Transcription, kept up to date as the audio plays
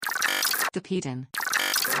Dapitan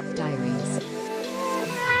Diaries.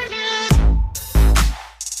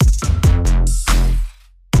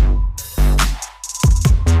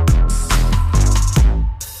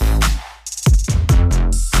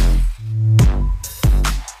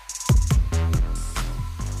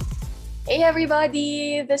 Hey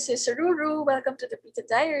everybody, this is Ruru. Welcome to the Pita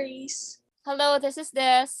Diaries. Hello, this is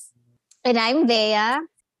Des. And I'm Bea.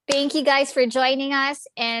 Thank you guys for joining us.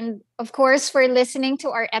 And of course, for listening to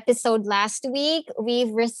our episode last week.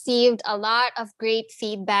 We've received a lot of great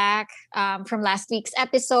feedback from last week's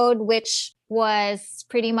episode, which was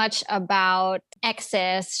pretty much about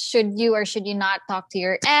exes. Should you or should you not talk to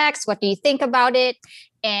your ex? What do you think about it?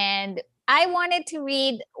 And I wanted to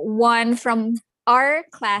read one from our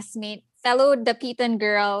classmate, fellow Dapitan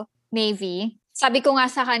girl, Navy. Sabi ko nga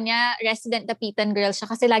sa kanya, resident Dapitan girl siya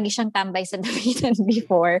kasi lagi siyang tambay sa Dapitan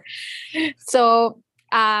before. So,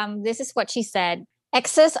 this is what she said.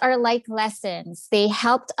 Exes are like lessons. They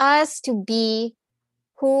helped us to be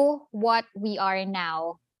what we are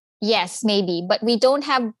now. Yes, maybe. But we don't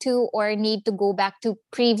have to or need to go back to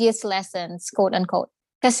previous lessons, quote unquote.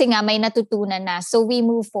 Kasi nga may natutunan na. So we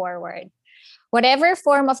move forward. Whatever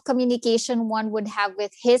form of communication one would have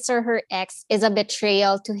with his or her ex is a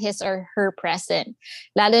betrayal to his or her present.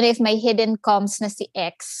 Lalo na if may hidden comms na si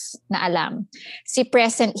ex na alam. Si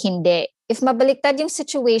present, hindi. If mabaliktad yung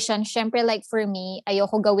situation, syempre like for me,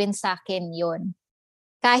 ayoko gawin sa akin yun.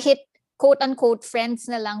 Kahit quote-unquote friends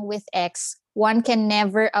na lang with ex, one can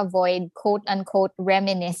never avoid quote-unquote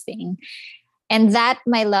reminiscing. And that,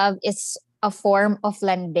 my love, is a form of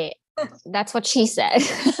lande. That's what she said.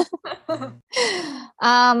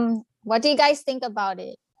 What do you guys think about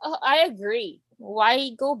it? I agree.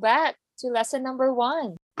 Why go back to lesson number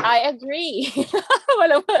 1? I agree.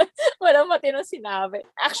 walang matinong sinabi.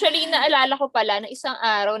 Actually, naalala ko pala na isang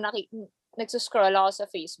araw nagsuscroll ako sa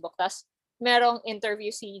Facebook, tas merong interview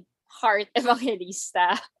si Heart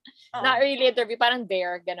Evangelista. Not really interview, parang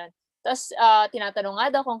dare, ganun. Tas tinatanong nga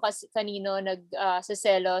daw kung kanino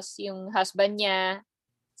nagseselos yung husband niya,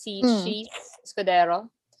 si Cheese Escudero.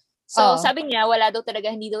 So, sabi niya,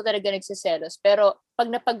 hindi daw talaga nagsiselos. Pero, pag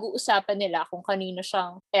napag-uusapan nila kung kanino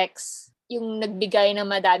siyang ex, yung nagbigay ng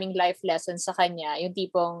madaming life lessons sa kanya, yung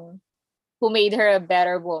tipong who made her a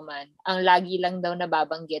better woman, ang lagi lang daw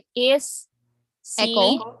nababanggit is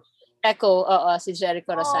si Echo, si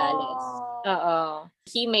Jericho Rosales.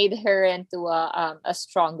 He made her into a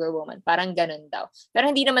stronger woman. Parang ganun daw. Pero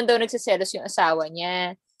hindi naman daw nagsiselos yung asawa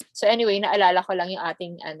niya. So anyway, naalala ko lang yung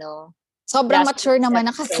ating sobrang mature naman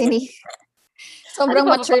na kasi ni sobrang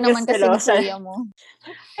mature naman kasi ni kuya mo.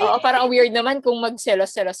 Oo, parang weird naman kung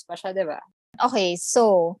magselos-selos pa siya, di ba? Okay,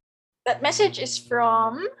 so that message is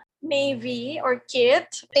from Navy or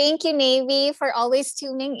Kit. Thank you, Navy, for always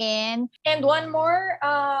tuning in. And one more,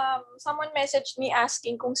 someone messaged me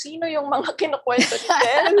asking kung sino yung mga kinukwento ni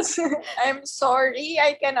Tens. I'm sorry,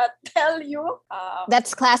 I cannot tell you.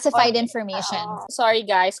 That's classified information. Sorry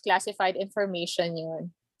guys, classified information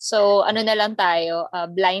yun. So, ano na lang tayo,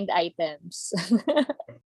 blind items.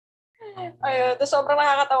 Ayun, sobrang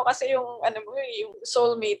nakakatawa kasi yung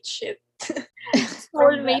soulmate shit.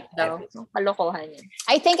 Soulmate daw. Kalokohan yun.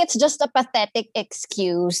 I think it's just a pathetic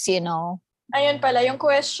excuse, you know. Ayun pala, yung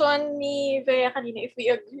question ni Bea kanina, if we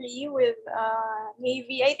agree with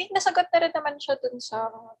Navy, I think nasagot na rin naman siya dun sa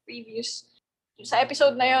sa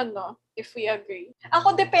episode na yun, no? If we agree.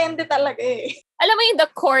 Ako, depende talaga eh. Alam mo yung the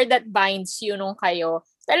core that binds you nung kayo,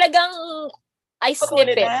 talagang I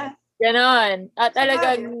snip it. Ganon. At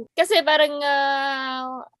talagang, kasi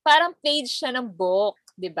parang page siya ng book,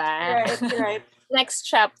 di ba? Right. Next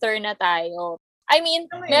chapter na tayo. I mean,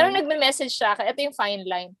 merong nagme-message sa akin, ito yung fine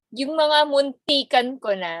line, yung mga muntikan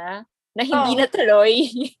ko na hindi natuloy.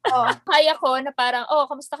 Kaya ko na parang,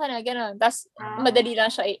 kamusta ka na? Ganon. Tapos, madali lang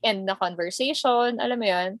siya i-end na conversation. Alam mo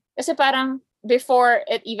yun? Kasi parang, before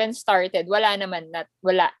it even started,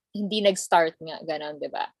 hindi nag-start nga. Ganon,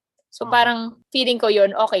 di ba? So, parang, feeling ko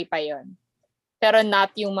yun, okay pa yun. Pero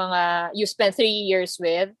not yung mga, you spent 3 years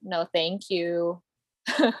with, no, thank you.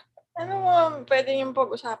 Ano mo, pwede yung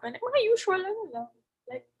pag-usapan? Mga usual lang.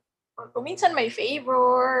 Like, kung minsan may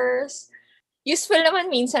favors, useful naman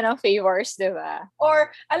minsan ang favors, di ba?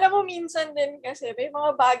 Or, alam mo, minsan din kasi may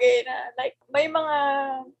mga bagay na, like, may mga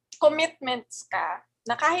commitments ka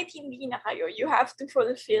na kahit hindi na kayo, you have to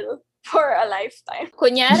fulfill for a lifetime.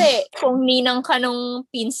 Kunyari, kung ninang ka nung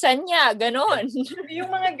pinsan niya, ganon. Yung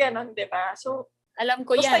mga ganon, di ba? So, alam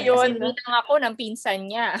ko yan, kasi ninang ako ng pinsan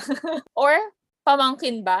niya. Or,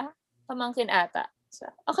 pamangkin ba? Pamangkin ata. So,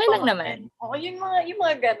 okay lang naman. Oo, yung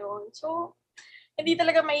mga ganon. So, hindi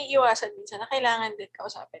talaga may iwasan minsan na kailangan din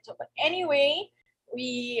kausapin. So, but anyway,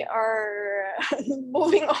 we are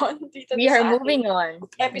moving on dito We are sa moving ating on.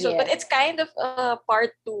 episode. But Yes. it's kind of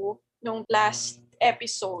part 2 nung last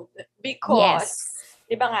episode because, Yes.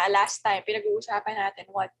 di ba nga, last time, pinag-uusapan natin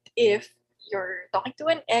what if you're talking to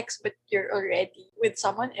an ex but you're already with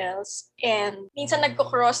someone else and minsan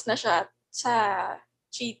nagko-cross na siya sa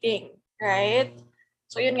cheating, right?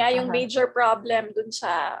 So yun nga yung major problem dun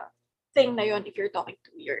sa thing na yun if you're talking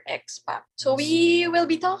to your ex pa. So we will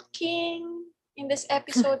be talking in this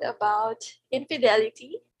episode about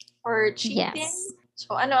infidelity or cheating. Yes.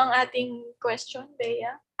 So ano ang ating question,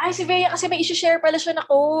 Bea? Ay, si Bea kasi may isi-share pala siya na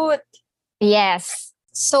quote. Yes.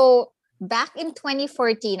 So back in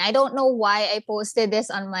 2014, I don't know why I posted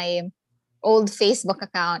this on my old Facebook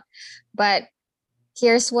account, but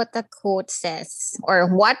here's what the quote says, or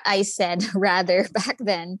what I said rather back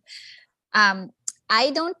then.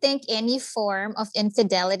 I don't think any form of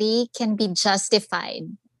infidelity can be justified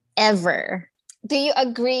ever. Do you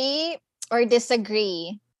agree or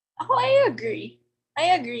disagree? Ako, I agree.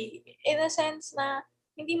 I agree. In a sense na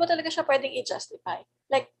hindi mo talaga siya pwedeng i-justify.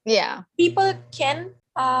 Like, Yeah. people can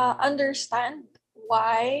understand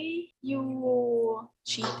why you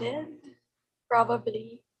cheated,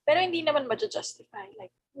 probably. Pero hindi naman ma-justify.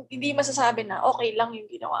 Like, hindi masasabi na okay lang yung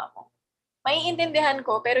ginawa mo. Maiintindihan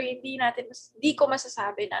ko, pero hindi ko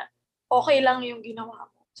masasabi na okay lang yung ginawa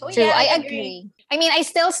mo. So, True, yeah, I agree. I mean, I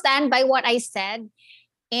still stand by what I said.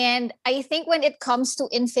 And I think when it comes to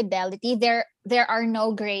infidelity, there are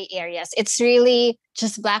no gray areas. It's really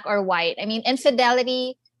just black or white. I mean,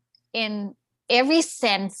 infidelity in every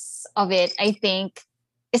sense of it, I think,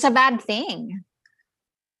 is a bad thing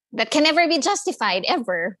that can never be justified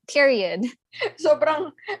ever, period.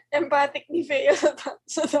 Sobrang empathic ni Fea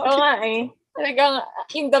sa Oo nga eh. Talagang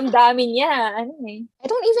yung damdamin niya, ano eh. I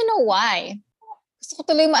don't even know why. Gusto ko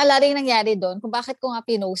tuloy maalala yung nangyari doon kung bakit ko nga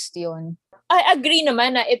pinost yun. I agree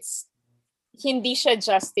naman na hindi siya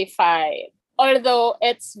justified. Although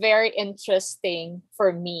it's very interesting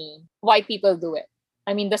for me why people do it.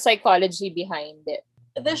 I mean, the psychology behind it.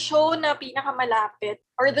 The show na pinakamalapit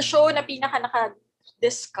or the show na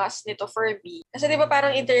pinaka-discuss nito for me. Kasi di ba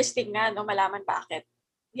parang interesting nga no, malaman bakit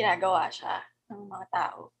ginagawa siya ng mga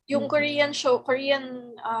tao. Yung Korean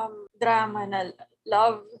drama na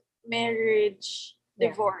love, marriage,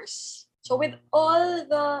 divorce. So with all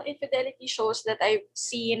the infidelity shows that I've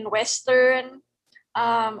seen, Western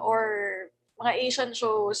or mga Asian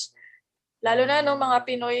shows, lalo na no, mga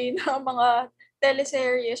Pinoy na mga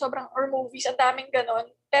teleserye, or movies, ang daming ganon.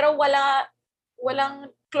 Pero walang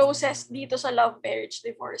closest dito sa love, marriage,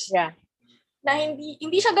 divorce. Yeah. Na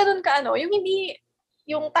hindi siya ganon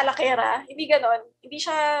yung talakera, hindi ganon. Hindi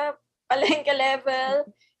siya palengke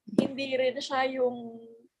level, hindi rin siya yung...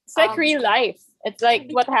 It's like real life. It's like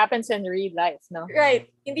what happens in real life, no? Right.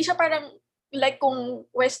 Hindi siya parang, like kung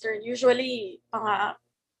Western, usually, mga,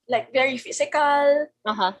 like very physical,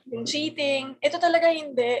 yung cheating. Ito talaga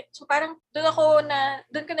hindi. So parang doon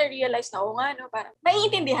ko na-realize na, nga, no, parang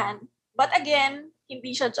maiintindihan. But again,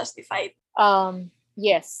 hindi siya justified.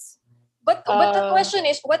 Yes. But the question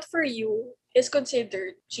is, what for you is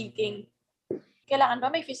considered cheating? Kailangan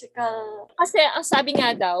ba may physical? Kasi ang sabi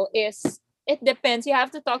nga daw is, it depends. You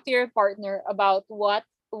have to talk to your partner about what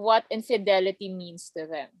infidelity means to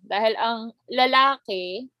them. Dahil ang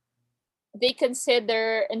lalaki, they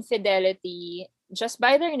consider infidelity just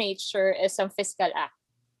by their nature as some physical act.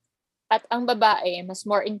 At ang babae, mas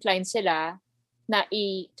more inclined sila na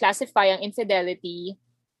i-classify ang infidelity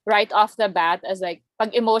right off the bat as like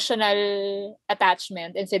pag-emotional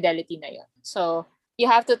attachment, infidelity na yun. So, you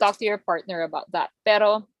have to talk to your partner about that.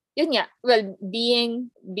 Pero, yun nga, well, being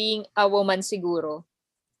a woman siguro,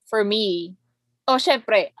 for me,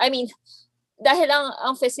 syempre, I mean, dahil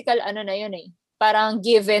ang physical na yun eh, parang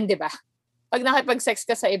given, di ba? Pag nakipag-sex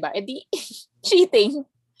ka sa iba, edi cheating.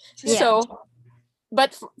 Yeah. So,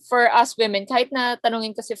 but for us women, kahit na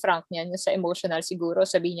tanungin ko si Frank niyan, sa emotional siguro,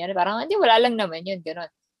 sabihin niya, parang, hindi, wala lang naman yun,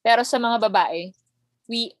 gano'n. Pero sa mga babae,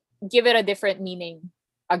 we give it a different meaning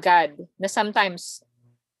agad. Na sometimes,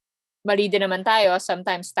 mali din naman tayo,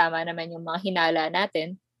 sometimes tama naman yung mga hinala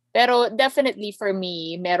natin. Pero definitely for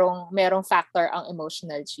me, merong factor ang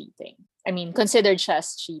emotional cheating. I mean, considered siya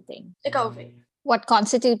as cheating. Ikaw, Faye. What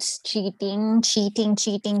constitutes cheating?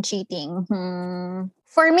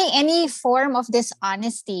 For me, any form of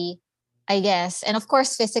dishonesty, I guess. And of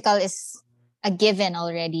course, physical is a given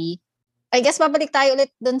already. I guess babalik tayo ulit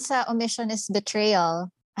dun sa omission is betrayal.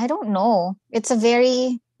 I don't know. It's a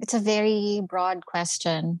very broad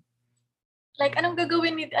question. Like, anong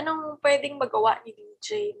pwedeng magawa ni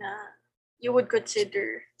DJ na you would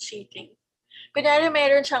consider cheating? Kunyari,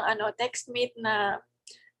 meron siyang textmate na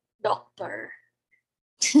doctor.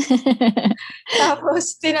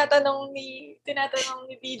 Tapos, tinatanong ni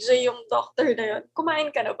DJ yung doctor na yun,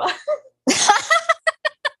 kumain ka na ba?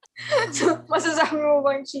 So, masasabi mo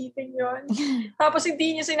bang cheating yun? Tapos,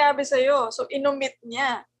 hindi niya sinabi sa'yo. So, inumit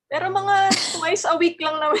niya. Pero mga twice a week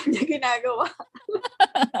lang naman niya ginagawa.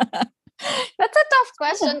 That's a tough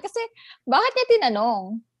question kasi bakit niya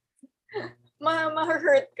tinanong?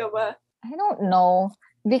 Ma-hurt ka ba? I don't know.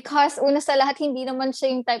 Because una sa lahat, hindi naman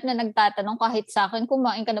siya yung type na nagtatanong kahit sa akin,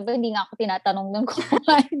 kumain ka na ba? Hindi nga ako tinatanong nun kung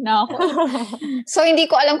kumain na ako. So, hindi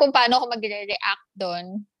ko alam kung paano ako magre-react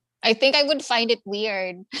doon. I think I would find it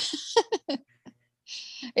weird.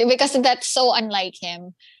 Because that's so unlike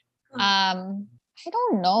him. I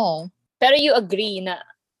don't know. Pero you agree na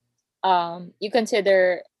you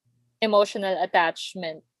consider emotional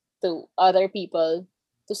attachment to other people,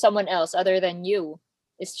 to someone else other than you,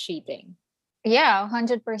 is cheating. Yeah,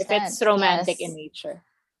 100%. If it's romantic yes. in nature.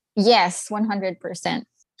 Yes, 100%.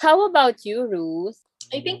 How about you, Ruth?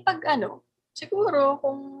 I think pag siguro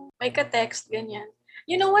kung may ka-text, ganyan.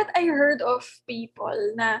 You know what? I heard of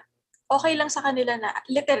people na okay lang sa kanila na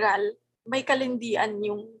literal, may kalindian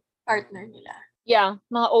yung partner nila. Yeah,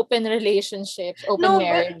 mga open relationships, open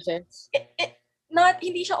marriages.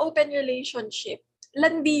 Hindi siya open relationship.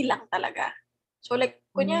 Landi lang talaga. So like,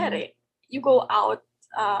 kunyari, you go out,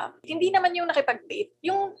 hindi naman yung nakipag-date.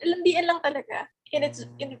 Yung landian lang talaga. And it's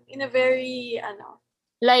in a very,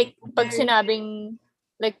 like, pag sinabing,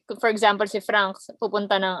 like, for example, si Frank,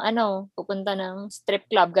 pupunta ng strip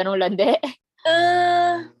club, ganun landi.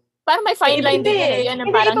 Parang may fine line din yan. Yan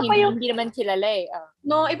ang parang hindi naman kilala eh.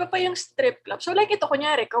 No, iba pa yung strip club. So like ito,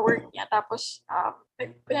 kunyari, ka-work niya. Tapos,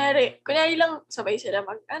 kunyari lang, sabay sila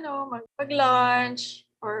mag-lunch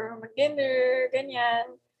or mag-dinner, ganyan.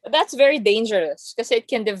 That's very dangerous kasi it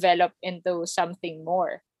can develop into something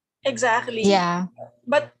more. Exactly. Yeah.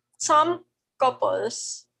 But some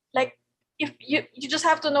couples, like, if you just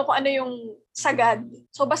have to know kung ano yung sagad.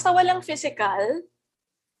 So basta walang physical,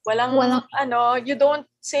 walang you don't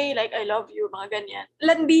say like, I love you, mga ganyan.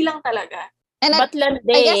 Landi lang talaga. But landi,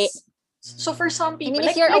 I guess, so for some people, I mean,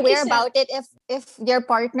 if you're aware about it, if your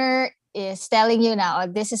partner is telling you now,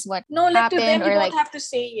 this is what happened, to them, you or don't have to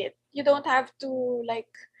say it. You don't have to, like,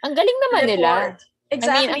 ang galing naman nila.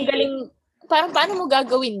 Exactly. I mean, ang galing, parang paano mo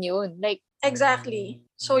gagawin yun? Like, exactly.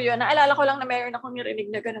 So yun, naalala ko lang na meron akong narinig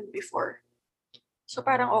na ganun before. So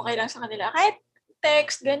parang okay lang sa kanila. Kahit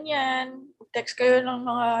text, ganyan. Text kayo ng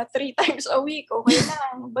mga 3 times a week, okay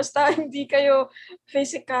lang. Basta hindi kayo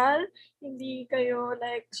physical, hindi kayo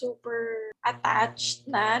like super attached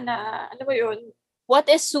na ano ba yun? What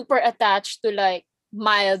is super attached to like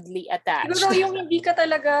mildly attached? Siguro yung hindi ka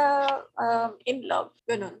talaga in love.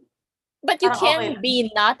 Ganun. But you Parang can okay be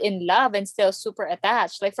not in love and still super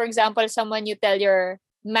attached. Like for example, someone you tell your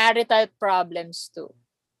marital problems to.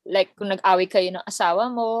 Like kung nag-away kayo ng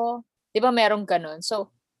asawa mo, di ba merong ganun?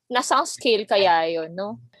 So, nasa scale kaya yun,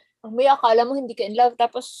 no? May akala mo hindi ka in love,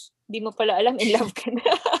 tapos di mo pala alam in love ka na.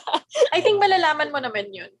 I think malalaman mo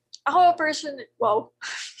naman yun. Ako,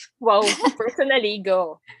 Wow, personally,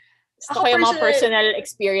 go. Gusto ko yung mga personal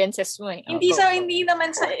experiences mo eh. Hindi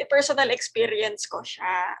naman sa personal experience ko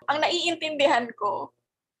siya. Ang naiintindihan ko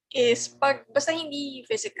is basta hindi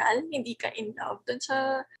physical, hindi ka in love dun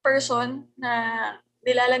sa person na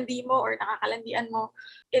nilalandi mo or nakakalandian mo,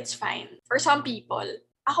 it's fine. For some people,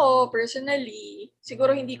 ako personally,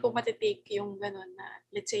 siguro hindi ko matitake yung gano'n na,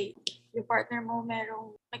 let's say, yung partner mo may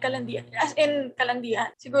kalandian, as in kalandian,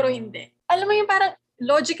 siguro hindi. Alam mo yung parang,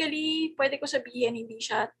 logically, pwede ko sabihin hindi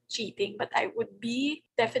siya cheating, but I would be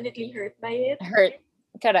definitely hurt by it. Hurt.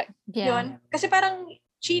 Correct. Yeah. Yun. Kasi parang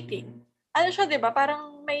cheating. Ano siya, di ba?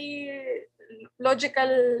 Parang may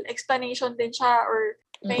logical explanation din siya or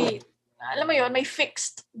may, alam mo yun, may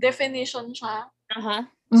fixed definition siya. Uh-huh.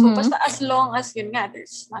 So, basta as long as, yun nga,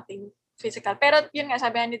 there's nothing physical. Pero yun nga,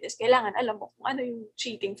 sabi ni Tess, kailangan alam mo kung ano yung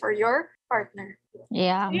cheating for your partner.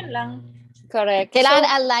 Yeah. So, yun lang. Correct.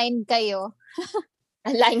 Kailangan align kayo.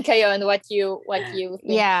 Align kayo on what you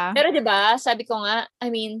think. Yeah. Pero 'di ba, sabi ko nga, I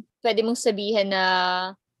mean, pwede mong sabihin na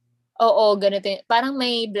oo, ganito. Parang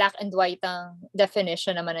may black and white ang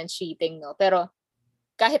definition naman ng cheating, no? Pero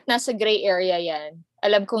kahit nasa gray area 'yan,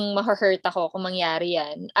 alam kong ma-hurt ako kung mangyari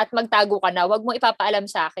 'yan. At magtago ka na, wag mo ipapaalam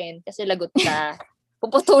sa akin kasi lagot ka.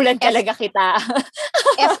 Puputulan talaga kita.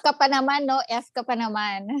 F ka pa naman, no? F ka pa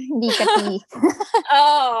naman. Hindi ka T.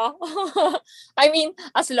 Oh. I mean,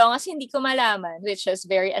 as long as hindi ko malaman, which is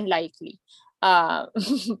very unlikely.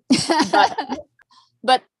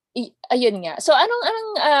 But ayun nga. So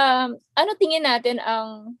ano tingin natin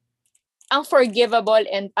ang forgivable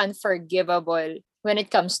and unforgivable when it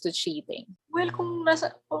comes to cheating? Well, kung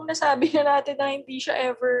nasabi na natin na hindi siya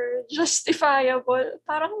ever justifiable,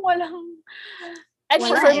 parang walang I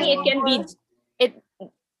mean, Wala for eh. me, it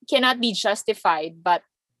cannot be justified, but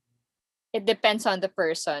it depends on the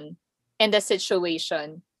person and the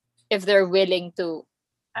situation if they're willing to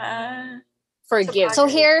forgive. So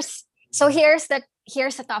here's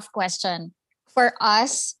a tough question for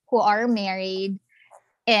us who are married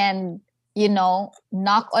and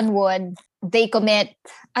knock on wood, they commit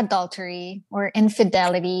adultery or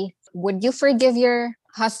infidelity. Would you forgive your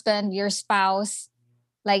husband, your spouse,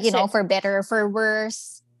 like for better or for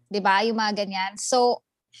worse, 'di ba? Yung mga ganyan. So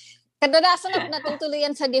kadalasan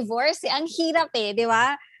natutuluyan sa divorce, ang hirap 'di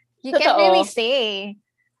ba? You can't really say.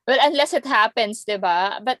 Well, unless it happens, 'di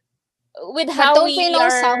ba? But with But how don't we we know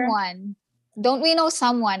are... someone? Don't we know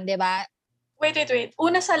someone, 'di ba? Wait.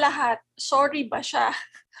 Una sa lahat, sorry ba siya?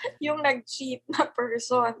 Yung nag-cheat na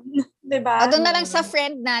person. 'Di ba? O doon na lang sa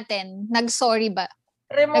friend natin, nag-sorry ba?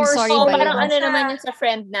 Remorse. Sorry ba parang yun? ano naman yung sa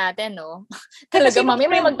friend natin, no? Kasi Talaga,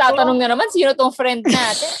 mami, may friend magtatanong ko. na naman, sino tong friend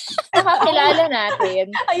natin? Nakakilala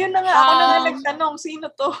natin. Ayun na nga, ako na nga nagtanong,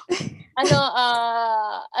 sino to?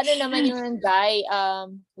 Ano naman yung guy,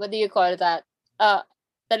 what do you call that?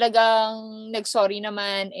 Talagang nag-sorry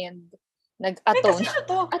naman and nag-atone. Sino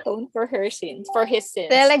to? Atone for his sins.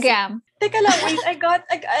 Telegram. Teka lang, wait, I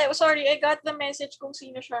got the message kung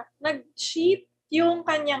sino siya. Nag-cheat yung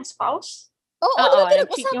kanyang spouse? Oo, Oo, diba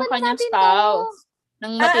nag-cheat yung pinag-usapan kanyang natin spouse.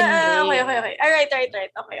 Nang matindi. Okay. Alright.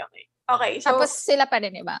 Okay, so, Tapos sila pa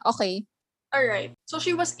rin, diba? Okay. alright. So,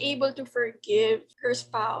 she was able to forgive her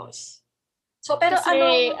spouse. So, pero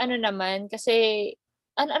Kasi,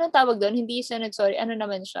 anong tawag doon? Hindi siya nag-sorry. Ano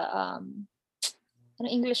naman siya? Ano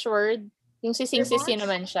English word? Yung sising-sisi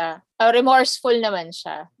naman siya. Remorseful naman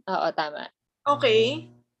siya. Oo, tama. Okay.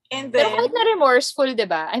 And Pero then, kahit na remorseful, di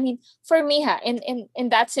ba? I mean, for me in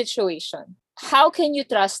that situation, how can you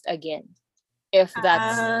trust again? If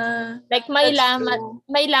that's, like may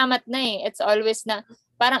lamat na eh. It's always na,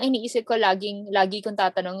 parang iniisip ko lagi kong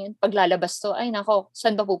tatanungin, paglalabas to, ay nako,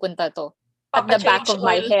 saan ba pupunta to? At the back of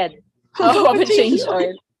my head. Papa-change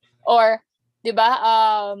oil. Or, di ba,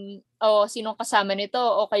 sinong kasama nito?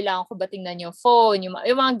 O kailangan ko ba tingnan yung phone? Yung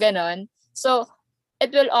mga ganon. So,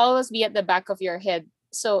 it will always be at the back of your head.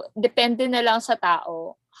 So, depende na lang sa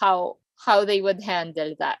tao how they would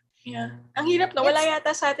handle that. Yeah. Ang hirap na. Wala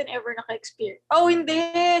yata sa atin ever naka-experience. Oh, hindi.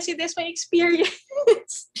 Si Des may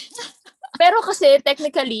experience. Pero kasi,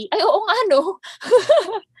 technically, ay, oo nga, no?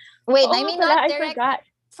 Wait, Oo I mean, pala, not direct.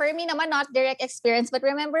 For me naman, not direct experience. But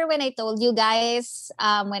remember when I told you guys,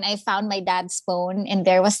 when I found my dad's phone and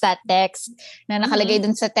there was that text na nakalagay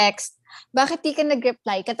dun sa text, bakit di ka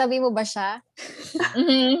nag-reply? Katabi mo ba siya?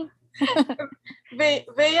 Mm-hmm.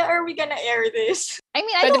 Bea, are we gonna air this? I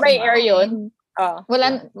mean, I Pwede don't ba i-air mind. yun?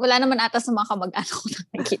 Wala naman ata sa mga kamag-anak ko na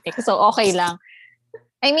nakikinig. So, okay lang.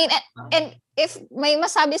 I mean, and if may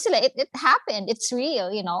masabi sila, it happened. It's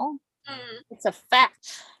real, you know? It's a fact.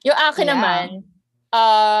 Yung akin naman,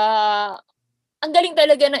 ang galing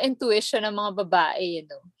talaga ng intuition ng mga babae,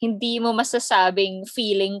 Hindi mo masasabing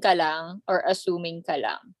feeling ka lang or assuming ka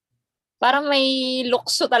lang. Parang may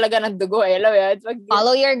lukso talaga ng dugo eh. Alam mo yan?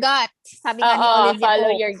 Follow your gut. Sabi nga ni Olivia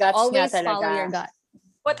follow Pope. your guts Always nga talaga. follow your gut.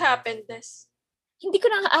 What happened, Des? Hindi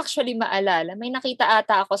ko na actually maalala. May nakita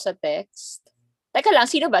ata ako sa text. Teka lang,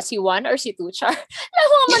 sino ba? Si Juan or si Tuchar? Alam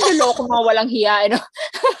mo, manluloko mga walang hiya,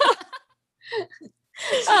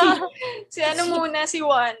 Si ano muna, si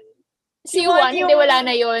Juan. Si Juan, hindi, wala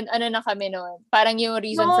na yun. Ano na kami noon? Parang yung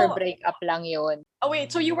reason for breakup lang yun. Oh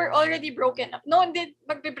wait, so you were already broken up? No, hindi.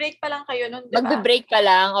 Magbe-break pa lang kayo nun, di ba? Magbe-break pa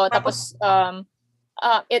lang. Tapos,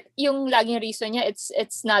 yung laging reason niya,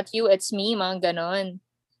 it's not you, it's me, mga ganon.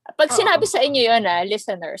 Pag sinabi sa inyo yun,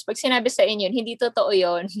 listeners, pag sinabi sa inyo, hindi totoo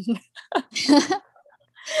yun.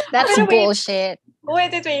 That's bullshit.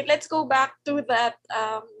 Wait. Let's go back to that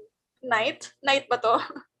night. Night ba to?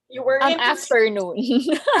 You were in afternoon.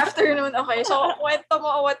 Afternoon, okay. So, kwento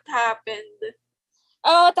mo what happened.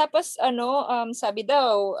 Tapos sabi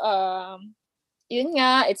daw, yun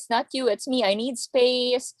nga, it's not you, it's me, I need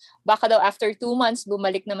space. Baka daw after 2 months,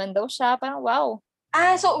 bumalik naman daw siya. Parang wow.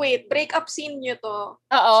 So wait, break-up scene nyo to.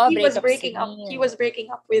 Oo, He was breaking scene. up. He was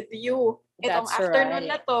breaking up with you. Itong That's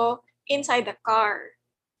afternoon right. na to, inside the car.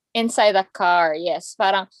 Inside the car, yes.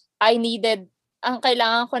 Parang, ang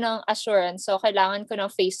kailangan ko ng assurance, so kailangan ko ng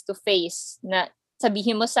face-to-face na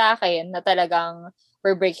sabihin mo sa akin na talagang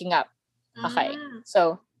we're breaking up. Okay.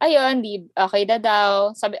 So, ayun, okay na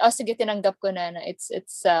daw. Sabi, sige, tinanggap ko na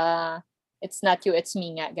it's not you, it's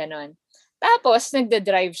me nga, ganon. Tapos,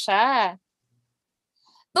 nagda-drive siya.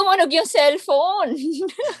 Tumunog yung cellphone.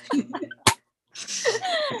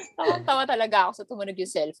 Tawang-tawa talaga ako sa tumunog yung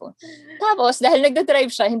cellphone. Tapos, dahil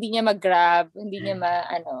nagda-drive siya, hindi niya mag-grab, hindi niya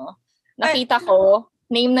nakita ko,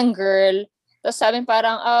 name ng girl. Tapos sabi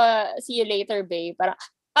parang, see you later, babe. Parang,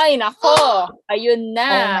 ay, nako! Ayun na!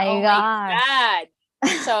 Oh my God!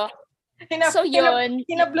 So yun.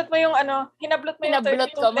 Hinablot mo yung hinablot mo yung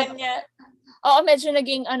Hinablot ko. 3210 niya. Oo, medyo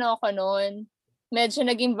naging ako noon. Medyo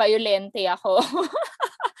naging violente ako.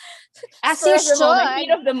 As you should.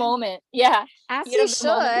 Heat of the moment. Yeah. As Heat you of the moment.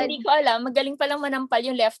 should. Hindi ko alam. Magaling palang manampal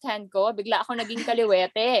yung left hand ko. Bigla ako naging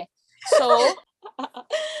kaliwete. So,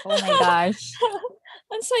 Oh my gosh.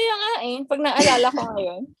 ang saya nga pag naalala ko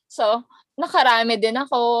ngayon. So, nakarami din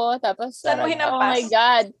ako. Tapos, Saan mo hinampas? oh my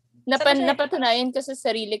God. Saan mo siya- Napatunayan ko sa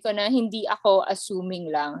sarili ko na hindi ako assuming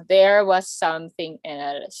lang. There was something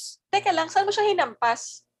else. Teka lang, saan mo siya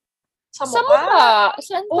hinampas? Sa Sa mukha? mukha?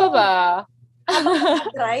 Saan pa Oh. ba?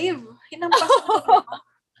 Drive? Hinampas mo.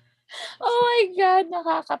 Oh my God,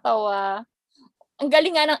 nakakatawa. Ang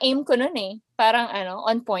galing nga ng aim ko nun Parang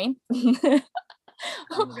on point.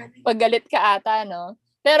 Paggalit ka ata, no?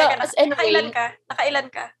 Pero Teka, nakailan anyway, ka? Nakailan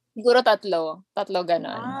ka? siguro tatlo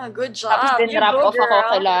ganon. Good job. Tapos din You drop go, off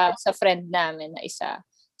ako girl. sa friend namin na isa.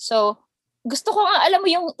 So, gusto ko nga, alam mo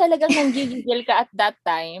yung talagang nanggigigil ka at that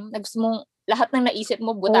time, na gusto mong lahat ng naisip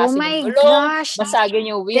mo, Oh butasin my yung gulong, gosh.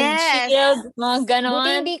 basagin yung windshield, mga ganon.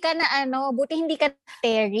 Buti hindi ka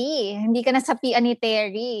Terry. Hindi ka nasapian ni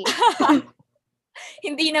Terry.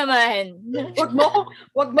 Hindi naman. Wag mo.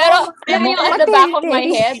 Pero yung at the back of my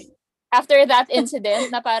Terry. head, after that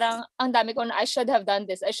incident, na parang, ang dami ko na, I should have done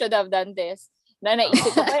this. Na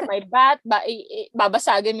naisip ko, may bat,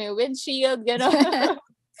 babasagin mo yung windshield, gano'n.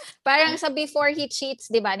 Parang sa Before He Cheats,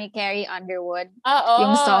 di ba, ni Carrie Underwood? Oo.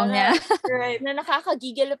 Yung song niya. Right. Na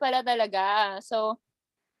nakakagigil pala talaga. So,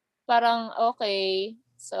 parang okay.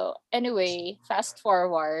 So, anyway, fast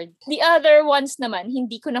forward. The other ones naman,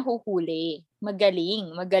 hindi ko nahuhuli.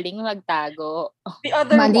 Magaling magtago. The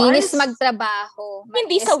other Malinis ones? magtrabaho.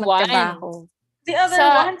 Hindi Malinis sa one. magtrabaho. The other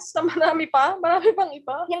Sa- ones? Sa marami pa? Marami pang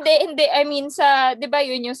iba? Hindi. I mean, di ba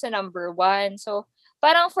yun yung sa number 1? So,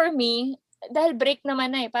 parang for me, dahil break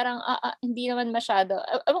naman parang hindi naman masyado.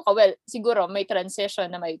 Well, siguro may transition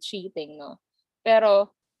na may cheating, no? Pero,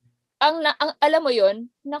 ang alam mo yun,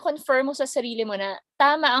 na-confirm mo sa sarili mo na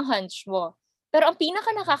tama ang hunch mo. Pero ang pinaka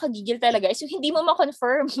nakakagigil talaga is yung hindi mo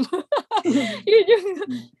ma-confirm.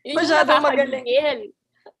 yun Masyadong nakakagigil.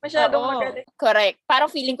 Masyadong Oo, magaling. correct. Parang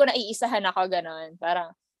feeling ko naiisahan ako ganon. Parang,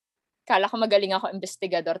 kala ko magaling ako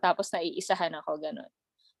investigador tapos naiisahan ako ganon.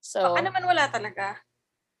 So, Baka naman wala talaga.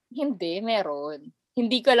 hindi, meron.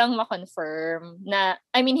 Hindi ko lang ma-confirm na,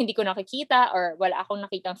 hindi ko nakikita or wala akong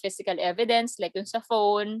nakitang physical evidence like yung sa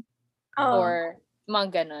phone or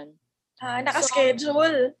mga ganon.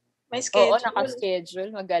 Naka-schedule. May Oo, schedule. naka-schedule.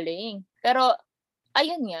 Magaling. Pero,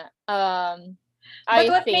 ayun nga. But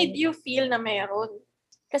what made you feel na meron?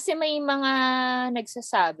 Kasi may mga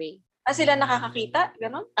nagsasabi. Sila nakakakita?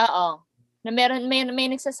 Ganon? Oo. Na may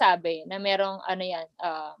nagsasabi na merong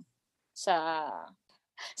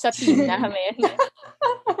sa team namin.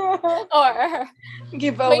 Or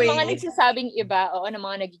Giveaway. may mga nagsasabing iba, na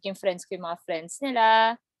mga nagiging friends ko yung mga friends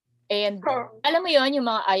nila. And alam mo yon yung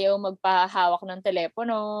mga ayaw magpahawak ng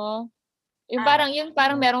telepono. Yung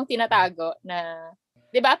parang merong tinatago na,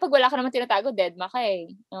 'di ba, pag wala ka naman tinatago, deadma ka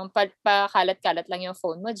Yung pakalat-kalat lang yung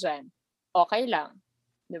phone mo diyan. Okay lang,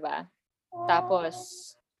 'di ba? Tapos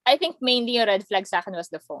I think mainly yung red flag sa akin was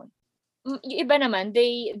the phone. Yung iba naman,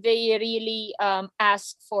 they really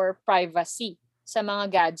ask for privacy sa mga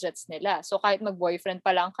gadgets nila. So kahit mag-boyfriend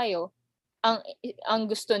pa lang kayo, ang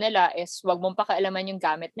gusto nila is wag mong pakialaman yung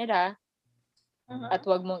gamit nila at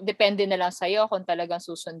wag mong, depende na lang sa'yo kung talagang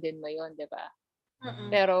susundin mo yun, di ba?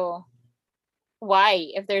 Pero why?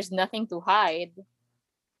 If there's nothing to hide,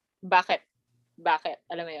 bakit?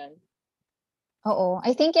 Alam mo yun? Oo.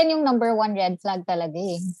 I think yan yung number 1 red flag talaga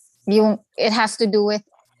it has to do with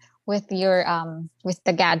your with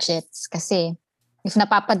the gadgets kasi if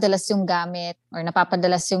napapadalas yung gamit or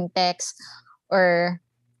napapadalas yung text or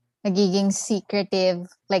nagiging secretive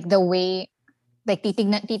like the way like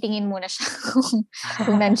titingin muna siya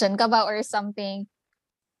kung nandyan ka ba or something.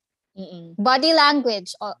 Body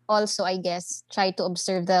language also, I guess, try to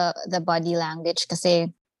observe the body language kasi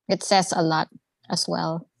it says a lot as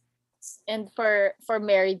well. And for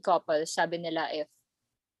married couples, sabi nila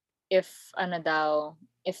if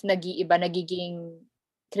nagiging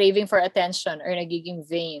craving for attention or nagiging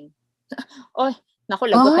vain. Naku,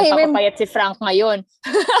 lagot ng papapayat si Frank ngayon.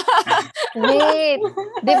 Wait.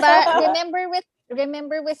 Diba,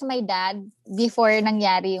 remember with my dad before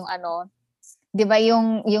nangyari yung diba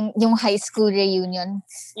yung high school reunion?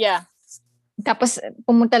 Yeah. Tapos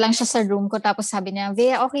pumunta lang siya sa room ko tapos sabi niya,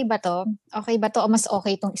 Vea, okay ba to? Okay ba to? O mas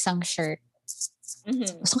okay itong isang shirt?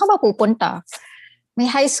 Mhm. Saan ka ba pupunta? May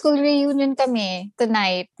high school reunion kami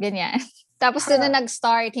tonight. Ganyan. Tapos doon na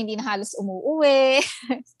nag-start, hindi na halos umuuwi.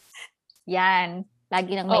 Yan.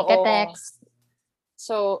 Lagi nang may Oo. ka-text.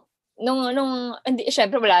 So, hindi,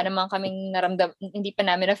 syempre wala naman kaming hindi pa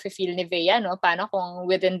namin na-feel ni Vea, no? Paano kung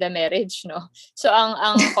within the marriage, no? So,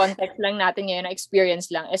 ang context lang natin ngayon, na experience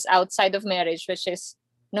lang, is outside of marriage, which is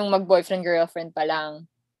nung mag-boyfriend-girlfriend pa lang.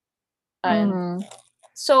 And,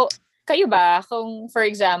 so, kayo ba, kung for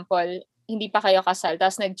example, hindi pa kayo kasal,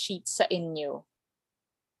 tapos nag-cheat sa inyo,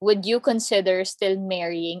 would you consider still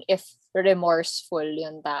marrying if remorseful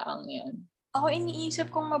yung taong yun? Ako iniisip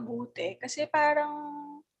kong mabuti kasi parang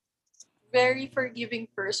very forgiving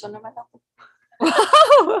person naman ako.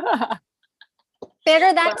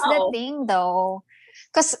 Pero that's the Wow. thing though.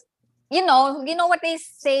 Because, you know what they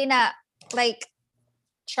say na, like,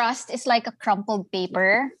 trust is like a crumpled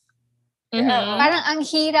paper. Mhm. Parang ang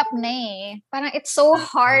hirap na eh. Parang it's so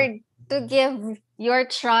hard to give your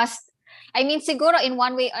trust. I mean, siguro in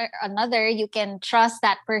one way or another, you can trust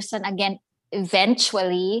that person again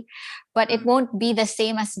eventually, but it won't be the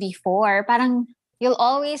same as before. Parang you'll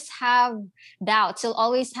always have doubts. You'll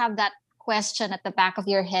always have that question at the back of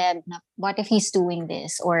your head na, what if he's doing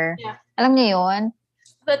this? Or, Yeah. alam niyo yun?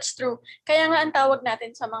 That's true. Kaya nga ang tawag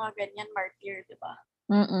natin sa mga ganyan, martyr, di ba?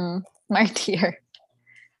 Martyr.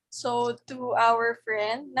 So, to our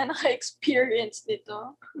friend na naka-experience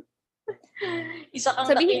nito, isa kang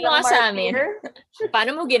Sabihin mo dakilang nga sa amin. martyr.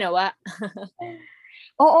 Paano mo ginawa?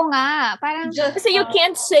 Oo nga. Parang, Kasi you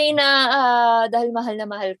can't say na dahil mahal na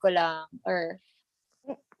mahal ko lang, or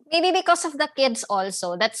maybe because of the kids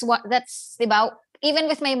also. That's, diba?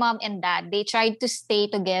 Even with my mom and dad, they tried to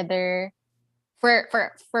stay together for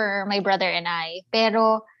my brother and I.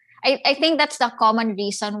 Pero I think that's the common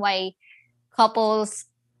reason why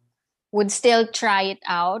couples would still try it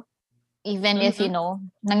out, even if,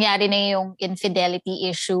 nangyari na yung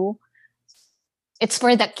infidelity issue. It's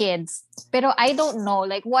for the kids. Pero I don't know,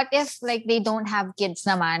 like, what if, like, they don't have kids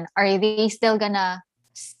naman? Are they still gonna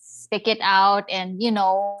stick it out and,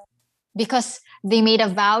 because they made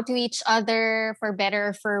a vow to each other, for better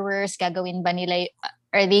or for worse, gagawin ba nila,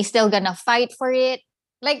 are they still gonna fight for it?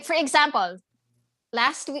 Like, for example,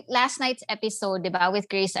 last night's episode, diba, with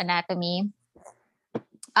Grey's Anatomy,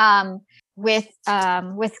 with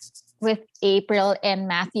April and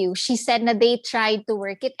Matthew, she said na they tried to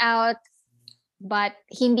work it out, but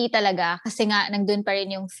hindi talaga, kasi nga nandun pa rin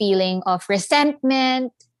yung feeling of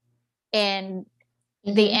resentment, and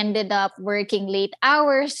they ended up working late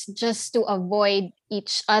hours just to avoid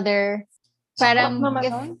each other. Parang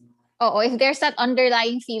if there's that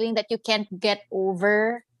underlying feeling that you can't get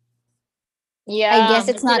over, I guess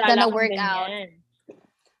it's not gonna work out.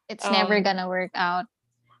 It's never gonna work out.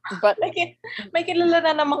 But may kilala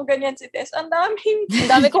na namang ganyan si Tess. Ang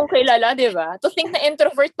dami kong kilala, di ba? To think na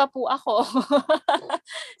introvert pa po ako.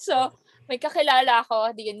 So, may kakilala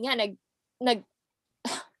ako, di yun nga,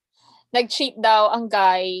 nag-cheat daw ang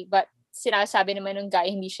guy, but sinasabi naman ng guy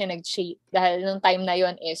hindi siya nag-cheat dahil nung time na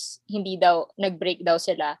yon is hindi daw, nag-break daw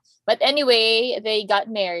sila. But anyway, they got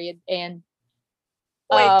married and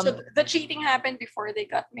wait, so the cheating happened before they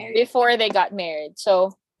got married? Before they got married.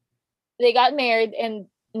 So, they got married and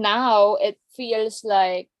now it feels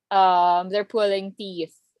like they're pulling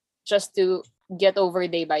teeth just to get over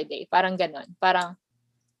day by day. Parang ganon. Parang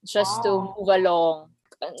just to move along.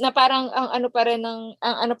 Na parang ang ano pa rin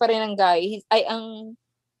ng guy ay ang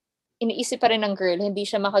iniisip pa rin ng girl, hindi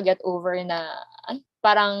siya makaget over na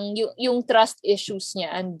parang yung trust issues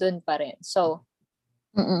niya andun pa rin. So,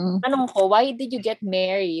 tanong ko, why did you get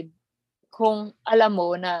married kung alam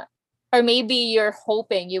mo na, or maybe you're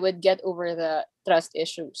hoping you would get over the trust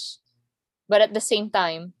issues. But at the same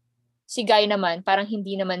time, si guy naman, parang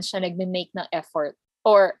hindi naman siya nagme-make ng effort.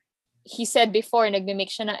 Or, he said before, nagme-make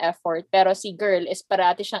siya ng effort, pero si girl is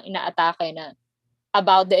parati siyang inaatake na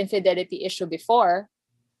about the infidelity issue before.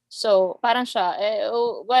 So, parang siya,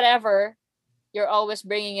 whatever, you're always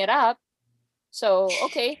bringing it up. So,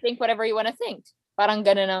 okay, think whatever you wanna think. Parang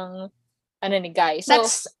ganun ang ni guy. So,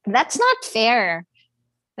 that's not fair.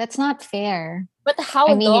 That's not fair. But how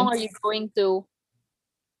long are you going to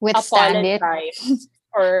withstand apologize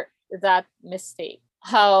for that mistake?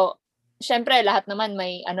 How, syempre, lahat naman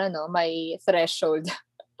may, may threshold.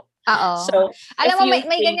 Oo. So, alam mo, may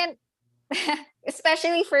ganyan,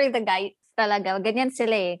 especially for the guys talaga, ganyan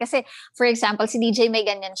sila eh. Kasi, for example, si DJ may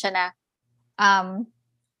ganyan siya na,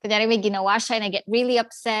 kunyari may ginawa siya and I get really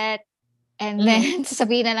upset, and then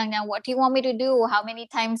sabihin na lang niya, what do you want me to do? How many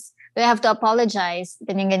times they have to apologize,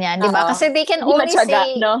 ganyan, di ba? Oo. Kasi they can Hindi only matyaga,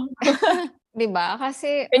 say, no? di ba?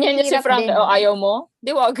 Kasi Ganyan yung si hirap Frank, din. ayaw mo?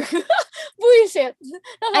 Di wag. Buisit.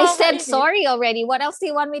 I said Nakakainis. sorry already. What else do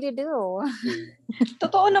you want me to do?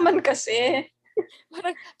 Totoo naman kasi.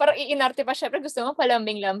 Parang iinarte pa. Syempre, gusto mo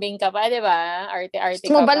palambing-lambing ka pa, di ba? Arte-arte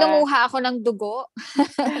Gusto mo ka ba pa. lumuha ako ng dugo?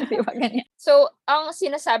 Di ba ganyan? So, ang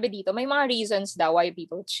sinasabi dito, may mga reasons daw why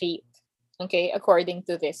people cheat. Okay, according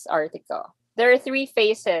to this article. There are 3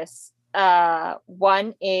 phases.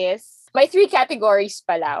 One is, may 3 categories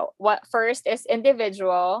pala. First is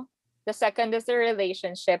individual, the second is the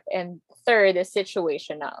relationship, and third is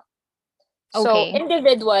situational. So, Okay.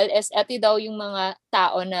 individual is ito daw yung mga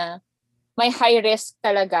tao na may high risk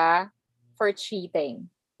talaga for cheating.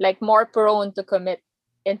 Like, more prone to commit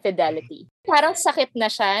infidelity. Parang sakit na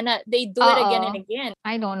siya na they do it again and again.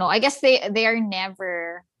 I don't know. I guess they are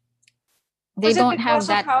never, they Was it don't have because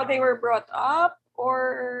that, of how they were brought up?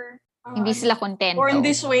 Or hindi sila kontento. born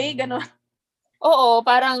this way? Ganon. Oo,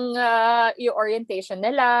 parang yung orientation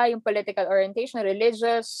nila, yung political orientation,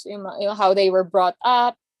 religious, yung how they were brought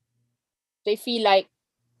up, they feel like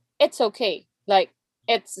it's okay. Like,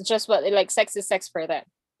 it's just what, like, sex is sex for them.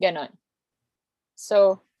 Ganon.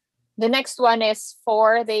 So, the next one is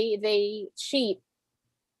they cheat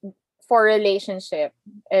for relationship.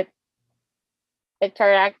 It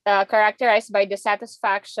characterized by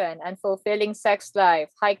dissatisfaction and fulfilling sex life,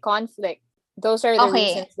 high conflict. Those are the Okay.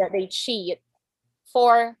 reasons that they cheat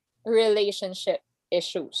for relationship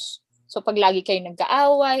issues. So pag lagi kayo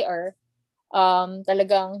nag-aaway or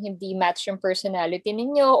talagang hindi match yung personality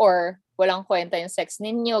ninyo or walang kwenta yung sex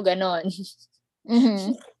ninyo, ganon.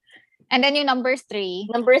 Mhm. And then yung number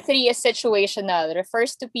 3. Number 3 is situational.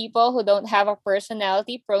 Refers to people who don't have a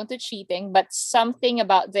personality prone to cheating, but something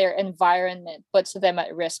about their environment puts them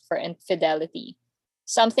at risk for infidelity.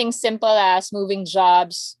 Something simple as moving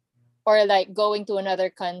jobs or like going to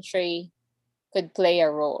another country could play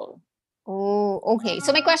a role. Oh, okay.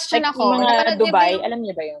 So may question Like ako. yung mga Napanood niyo ba Dubai, yung, alam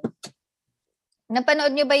niyo ba yun?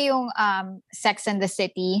 napanood niyo ba yung Sex and the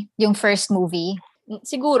City, yung first movie?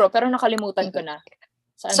 Siguro, pero nakalimutan ko na.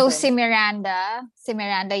 Saan So dun? si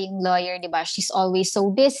Miranda yung lawyer, 'di ba? She's always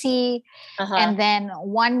so busy. Aha. And then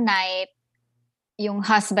one night, yung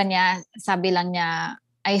husband niya, sabi lang niya,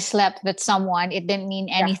 I slept with someone. It didn't mean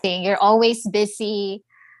Yeah. anything. You're always busy.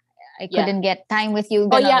 I Yeah. couldn't get time with you.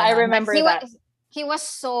 Oh, Ganon, yeah, I ganon. But remember he that. he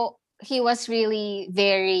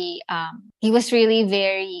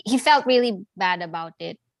felt really bad about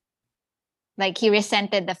it. Like he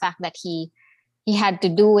resented the fact that he had to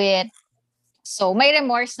do it. So may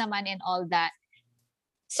remorse naman in all that.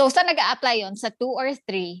 So saan nag-a-apply yon? Sa 2 or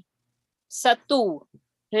 3? Sa 2,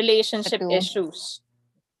 relationship Sa 2. issues.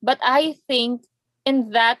 But I think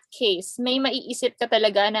in that case, may maiisip ka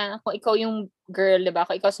talaga na kung ikaw yung girl, 'di ba?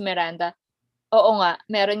 Kung ikaw si Miranda, oo nga,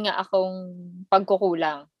 meron nga akong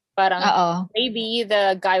pagkukulang. Parang Oo. maybe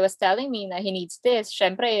the guy was telling me na he needs this.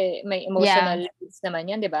 Syempre, may emotional needs naman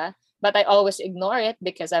yan, 'di ba? But I always ignore it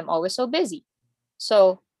because I'm always so busy.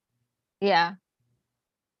 So, Yeah.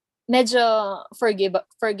 medyo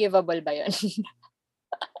forgivable ba yun?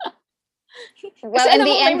 Well, Kasi in alam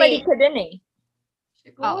the mo, may end, mali ka din eh.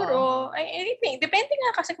 Siguro. Anything. Depende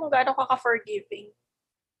nga kasi kung gaano ka ka-forgiving.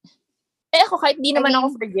 Eh ako, kahit di naman I mean-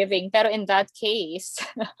 ako forgiving, pero in that case,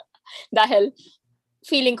 dahil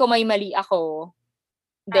feeling ko may mali ako,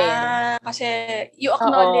 then, Kasi you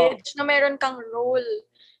acknowledge na meron kang role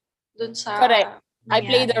dun sa Correct. I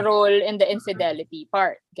play the nangyari. role in the infidelity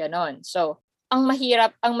part. Ganon. So, ang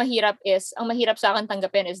mahirap sa akin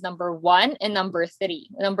tanggapin is number 1 and number 3.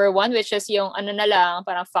 Number 1, which is yung ano na lang,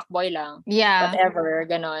 parang fuckboy lang, yeah. whatever,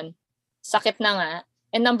 ganon. Sakit na nga.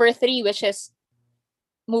 And number 3, which is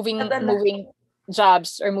moving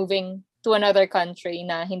jobs or moving to another country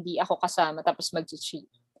na hindi ako kasama tapos mag-cheat.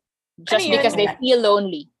 Just Ano yun? because they feel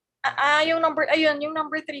lonely. Yung number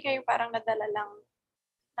 3 kayo parang nadala lang.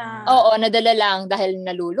 Oo, nadala lang dahil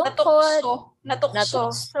nalulungkot.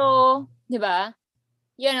 Natukso. Di ba?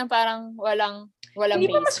 Yan ang parang walang Hindi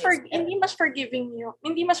ba basis. hindi mas forgiving yung,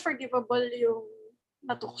 hindi mas forgivable yung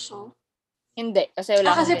natukso? Hindi, kasi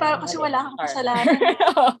wala Kasi kang parang kasi wala kang kasalanan.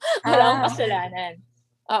 Wala kang kasalanan.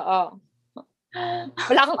 Oo.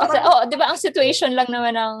 Wala kang kasalanan. Oh, di ba ang situation lang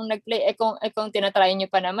naman ang nag-play, kung tinatry nyo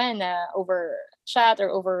pa naman na over chat or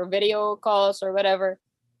over video calls or whatever,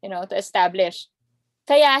 to establish.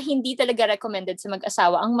 Kaya hindi talaga recommended sa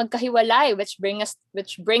mag-asawa ang magkahiwalay, which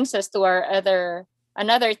brings us to our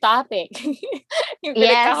another topic. Yung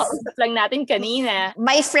pinagkakausap lang natin kanina.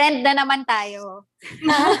 May friend na naman tayo.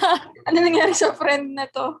 Ano nangyari sa friend na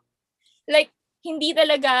to? Like, hindi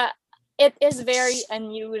talaga, it is very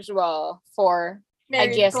unusual for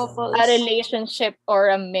married guess, couples. a relationship or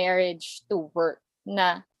a marriage to work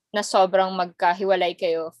na sobrang magkahiwalay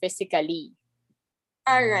kayo physically.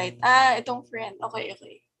 Alright. Itong friend.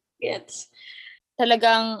 Okay. Gets.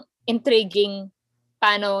 Talagang intriguing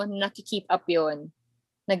paano nakikeep up yon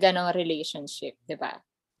na ganong relationship, di ba?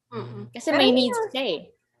 Mm-mm. Kasi Pero may hindi needs naman- ka eh.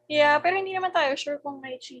 Yeah, pero hindi naman tayo sure kung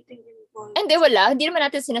may cheating involved. Hindi, wala. Hindi naman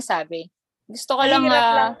natin sinasabi. Gusto ko lang,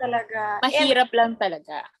 Mahirap lang talaga. mahirap lang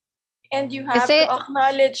talaga. And you have Kasi- to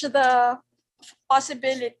acknowledge the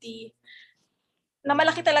possibility na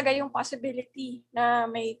malaki talaga yung possibility na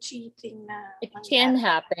may cheating na It can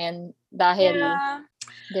happen dahil, Yeah.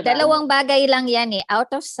 di ba? Dalawang bagay lang yan eh.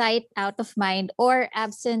 Out of sight, out of mind, or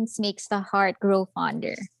absence makes the heart grow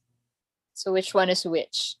fonder. So which one is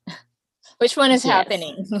which? Which one is Yes.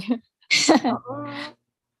 happening? Oo.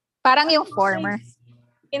 Parang yung former.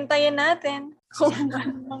 Hintayin natin kung ano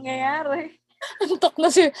mangyayari. Antok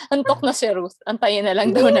na si Ruth. Antayin na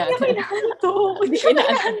lang daw Hindi natin. ako inaantok. Hindi Hindi ako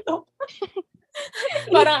inaantok. inaantok.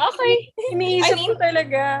 Parang okay. Iniisip I mean- ko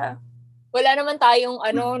talaga. Wala naman tayong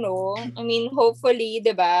no? I mean, hopefully,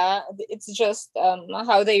 di ba? It's just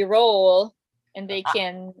how they roll and they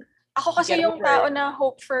can... Ako kasi Get yung over tao it. na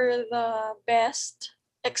hope for the best,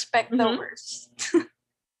 expect the Mhm. worst.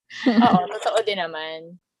 Oo, totoo din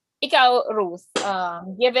naman. Ikaw, Ruth,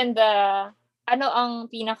 given the... Ano ang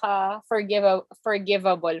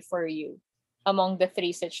pinaka-forgivable for you among the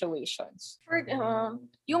three situations?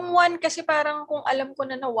 Yung one kasi parang kung alam ko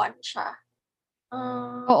na one siya,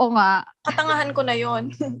 Oo nga. katangahan ko na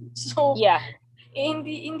yon. So, Yeah.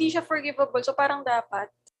 hindi siya forgivable. So, parang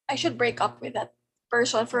dapat, I should break up with that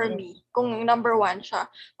person for me. Kung number one siya.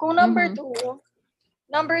 Kung number two,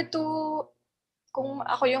 kung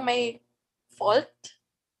ako yung may fault,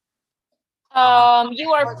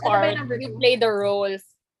 You are Ano ba part, yung number you two? play the role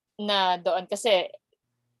na doon kasi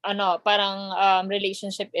parang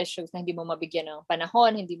relationship issues na hindi mo mabigyan ng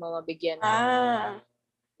panahon, hindi mo mabigyan ng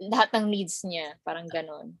lahat ng needs niya, parang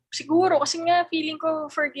ganon. siguro, kasi nga feeling ko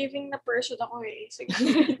forgiving na person ako eh.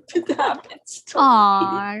 Siguro, it happens to me.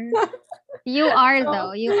 Aww. You are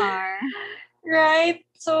though. You are. Right?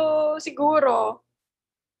 So, siguro,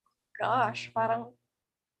 gosh, parang,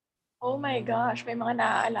 oh my gosh, may mga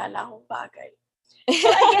naaalala akong bagay. So,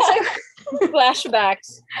 I guess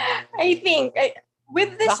Flashbacks. I think,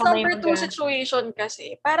 with this Baka may number two mga- situation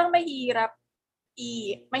kasi, parang mahirap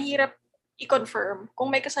i-confirm kung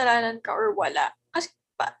may kasalanan ka or wala. Kasi,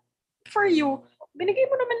 for you, binigay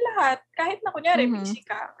mo naman lahat. Kahit na kunyari, Mhm. busy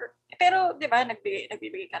ka. Pero, di ba,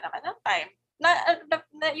 nagbibigay ka naman ng time. Na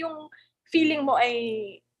yung feeling mo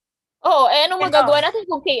ay Oo, anong Enough. magagawa natin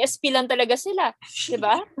kung KSP lang talaga sila?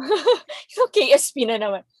 Diba? Yung KSP na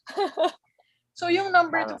naman. So, yung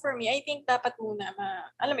number Tama. 2 for me, I think dapat muna,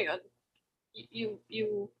 alam mo yun, you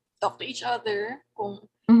talk to each other. Kung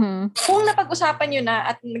napag-usapan nyo na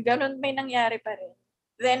at ganun may nangyari pa rin,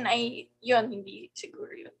 then hindi siguro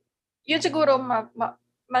yun. Yun siguro,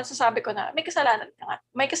 masasabi ko na, may kasalanan ka nga.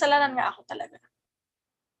 May kasalanan nga ako talaga.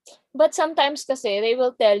 But sometimes kasi, they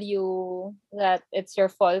will tell you that it's your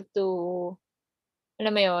fault to,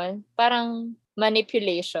 alam mo yun, parang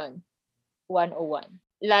manipulation 101.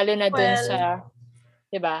 Lalo na dun Well, sa,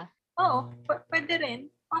 di ba? Oo, pwede rin.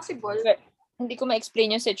 Possible. Hindi ko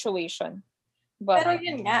ma-explain yung situation. But, Pero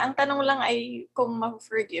yun nga, ang tanong lang ay kung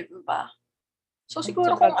ma-forgive ba. So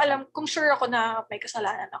siguro Sabag- kung sure ako na may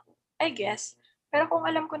kasalanan ako, I guess. Pero kung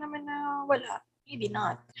alam ko naman na wala, maybe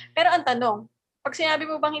not. Pero ang tanong, pag sinabi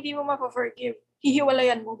mo bang hindi mo ma-forgive,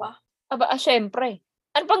 hihiwalayan mo ba? syempre.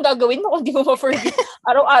 Ano pang gagawin mo kung di mo ma-forgive?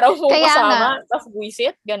 Araw-araw mo Kaya kasama, tapos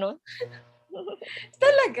buwisit, ganun.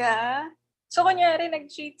 Talaga? So kunyari,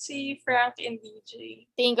 nag-cheat si Frank and DJ.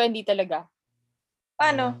 Tingin ko hindi talaga.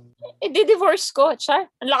 Paano? Di-divorce ko, char.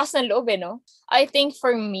 Ang lakas ng loob no? I think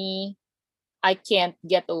for me, I can't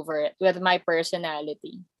get over it with my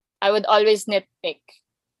personality. I would always nitpick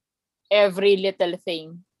every little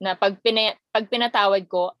thing na pag pinatawad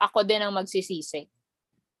ko, ako din ang magsisisi.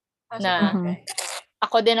 Na- Sabagay.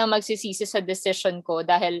 Ako din ang magsisisi sa decision ko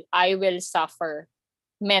dahil I will suffer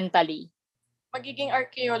mentally. Magiging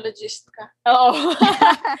archaeologist ka. Oo.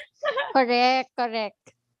 Correct.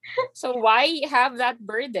 So why have that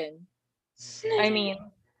burden? I mean,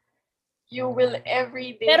 You will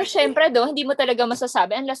every day. pero syempre hindi mo talaga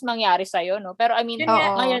masasabi unless mangyari sa'yo, no? Pero I mean, Yun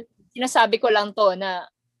nga. ngayon, sinasabi ko lang to na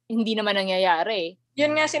hindi naman nangyayari.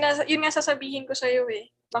 Yun nga sasabihin ko sa'yo eh.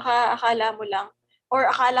 Baka akala mo lang. Or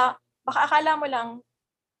baka akala mo lang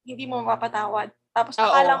hindi mo mapapatawad. Tapos Oo.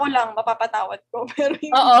 akala ko lang mapapatawad ko. Pero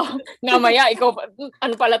hindi. Oo. Namaya, ikaw,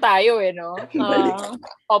 ano pala tayo no? Balik.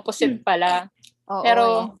 Opposite pala. Oo, Pero,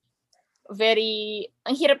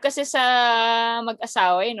 ang hirap kasi sa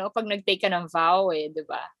mag-asawa, pag nag-take ka ng vow, di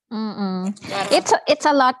ba? Parang, It's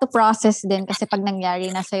a lot to process din kasi pag nangyari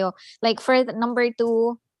na sa'yo. Like for number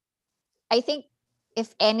 2, I think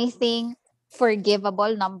if anything,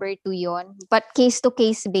 forgivable number 2 yon, but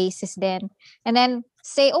case-to-case basis din. And then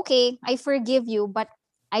say, okay, I forgive you, but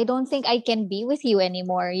I don't think I can be with you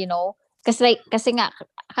anymore, Kasi nga,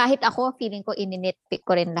 kahit ako, feeling ko ininitpick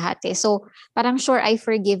ko rin lahat eh. So, parang sure, I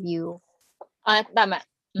forgive you. tama.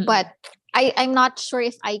 But I'm not sure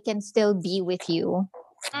if I can still be with you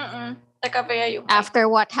Teka, Bea, yung after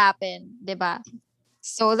what happened, diba?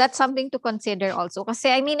 So, that's something to consider also.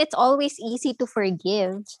 Kasi, I mean, it's always easy to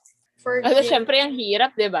forgive. Kasi syempre, ang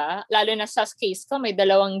hirap, di ba? Lalo na sa case ko, may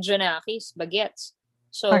 2 Junakis, bagets.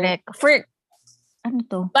 So, Correct. Ano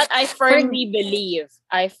to? But I firmly believe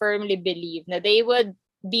na they would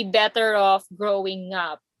be better off growing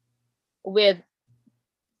up with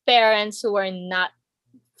parents who are not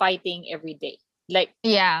fighting every day. Like,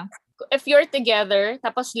 yeah. If you're together,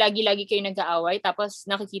 tapos lagi-lagi kayo nag-aaway, tapos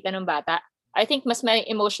nakikita ng bata, I think mas may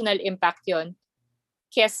emotional impact yon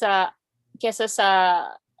kesa sa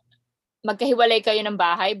magkahiwalay kayo ng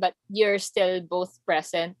bahay but you're still both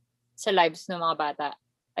present sa lives ng mga bata.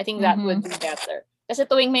 I think that would be better. Kasi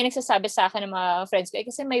tuwing may nagsasabi sa akin ng mga friends ko,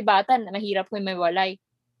 kasi may bata na mahirap kung may walay.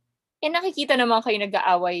 Nakikita naman kayo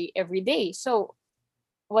nag-aaway every day. So,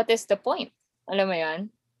 what is the point? Alam mo yan?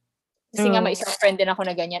 Kasi nga may isang friend din ako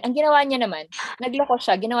na ganyan. Ang ginawa niya naman, nagloko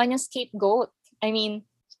siya, ginawa niyang scapegoat. I mean,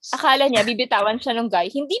 akala niya, bibitawan siya ng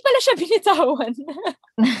guy. Hindi pala siya binitawan.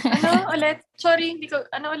 Ano ulit? Sorry, hindi ko,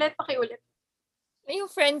 pakiulit.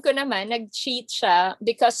 Yung friend ko naman, nag-cheat siya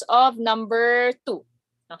because of number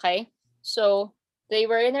 2. Okay? So, they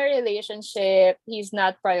were in a relationship. He's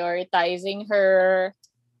not prioritizing her.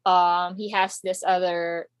 He has this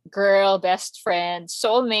other girl, best friend,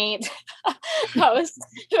 soulmate. Well,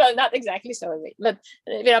 not exactly soulmate, but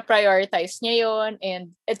prioritize niya yun.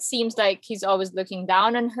 And it seems like he's always looking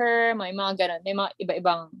down on her. May mga ganun. May mga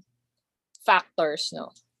iba-ibang factors, no?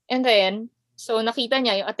 And then, so nakita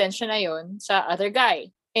niya yung attention na yun sa other guy.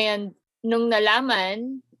 And nung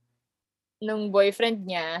nalaman nung boyfriend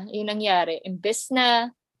niya, yung nangyari, imbes na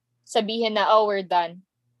sabihin na, oh, we're done,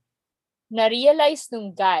 na-realize nung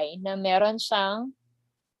guy na meron siyang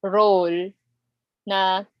role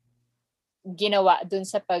na ginawa dun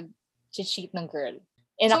sa pag-cheat ng girl.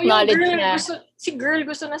 And So yung acknowledge girl, na, si girl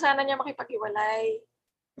gusto na sana niya makipag-iwalay.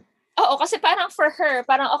 oo, kasi parang for her,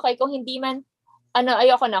 parang okay, kung hindi man,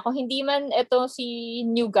 ayoko na, kung hindi man ito si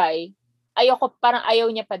new guy, parang ayaw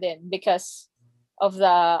niya pa din because of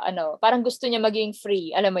the, parang gusto niya maging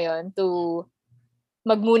free, alam mo yon, to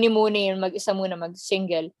magmuni-muni, mag-isa muna,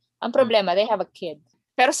 mag-single. Ang problema, they have a kid.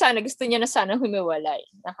 Pero gusto niya na sana humiwalay.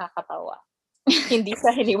 Nakakatawa. Hindi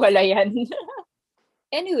sa hiniwalayan.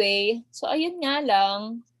 Anyway, so ayun nga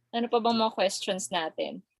lang. Ano pa bang mga questions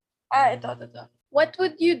natin? Ito. What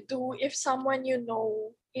would you do if someone you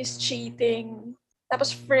know is cheating,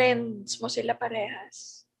 tapos friends mo sila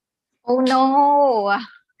parehas? Oh no!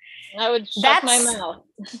 I would shut my mouth.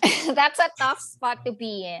 That's a tough spot to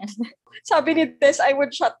be in. Sabi ni Tess, I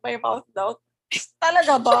would shut my mouth daw.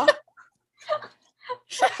 Talaga ba?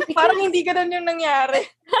 Parang hindi ganun yung nangyari.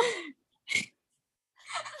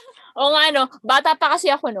 Oo nga, bata pa kasi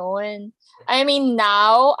ako noon. I mean,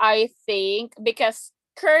 now, I think, because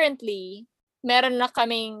currently, meron na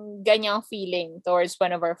kaming ganyang feeling towards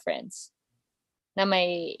one of our friends na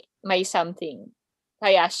may something.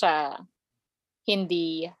 Kaya siya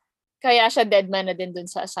dead man na din dun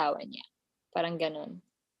sa asawa niya. Parang ganun.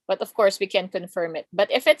 But of course, we can't confirm it.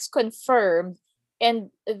 But if it's confirmed,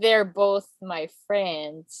 and they're both my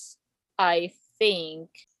friends, I think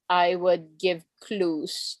I would give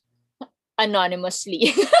clues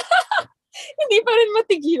anonymously. Hindi pa rin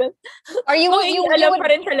matigilan. Or you alam pa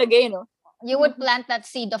rin talaga You would plant that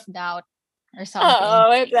seed of doubt or something.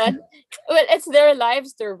 My plan. Well, it's their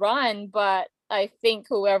lives to run, but I think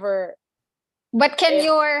whoever. But can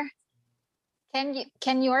your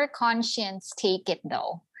conscience take it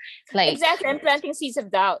though? Like exactly, I'm planting seeds of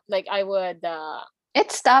doubt. Like I would.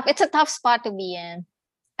 It's tough. It's a tough spot to be in.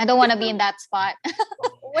 I don't want to be in that spot.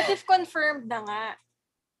 What if confirmed na nga?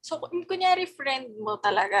 So, kunyari friend mo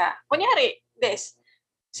talaga. Kunyari,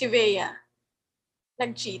 si Bea,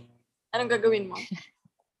 nag-cheat. Anong gagawin mo?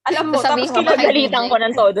 Alam mo, tapos Papagalitan ko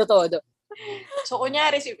ng todo-todo. So,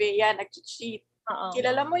 kunyari si Bea, nag-cheat.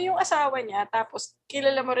 Kilala mo yung asawa niya, tapos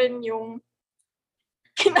kilala mo rin yung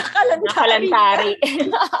Nakalantari.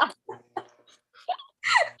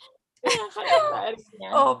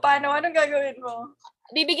 Paano? Anong gagawin mo?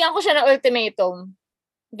 Bibigyan ko siya ng ultimatum.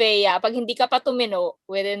 Bea, pag hindi ka pa tumino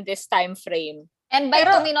within this time frame. And by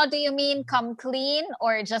Pero- tumino, do you mean come clean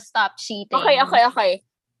or just stop cheating? Okay.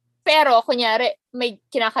 Pero, kunyari, may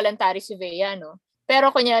kinakalantari si Bea, no?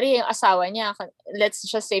 Pero, kunyari, yung asawa niya, let's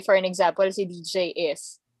just say for an example, si DJ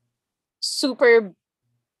is super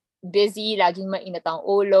busy, laging mainit ang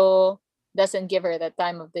ulo, doesn't give her the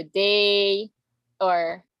time of the day,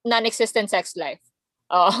 or non-existent sex life.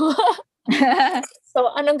 Oh.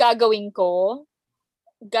 So, anong gagawin ko?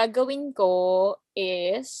 Gagawin ko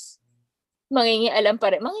is mangingialam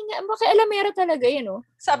pa rin. Makialamera talaga yun, no?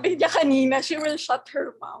 Sabi niya kanina, she will shut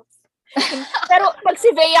her mouth. Pero pag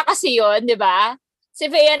si Bea kasi yun, di ba?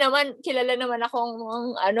 Si Bea naman, kilala naman akong,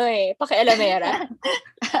 pakialamera.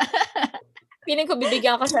 Feeling ko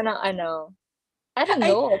bibigyan ko siya ng I don't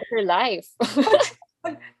know, her life.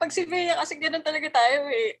 Pag si Bea kasi ganun talaga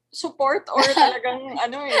tayo eh. Support or talagang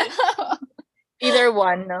Either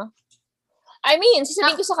one, no? I mean,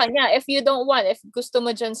 sasabihin ko sa kanya, if you don't want, if gusto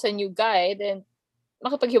mo dyan sa new guy, then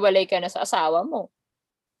makipaghiwalay ka na sa asawa mo.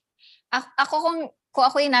 Ako kung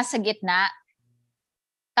ako yung nasa gitna,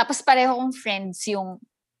 tapos pareho kong friends yung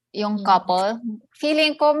couple,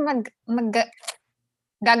 feeling ko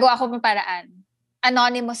gagawa ko ng paraan.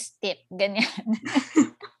 Anonymous tip, ganyan.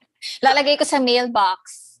 Lalagay ko sa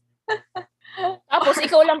mailbox. Tapos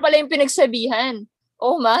ikaw lang pala yung pinagsabihan.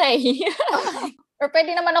 Oh my. Or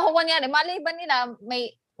pwede naman ako kunyari, malay ba nila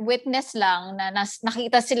may witness lang na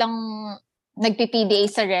nakita silang nagpi-PDA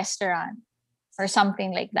sa restaurant or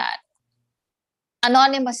something like that.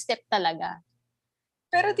 Anonymous tip talaga.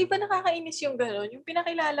 Pero di ba nakakainis yung gano'n? Yung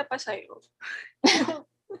pinakilala pa sa'yo.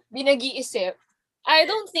 Binag-iisip. I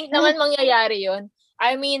don't think naman mangyayari yon.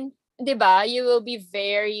 I mean, di ba, you will be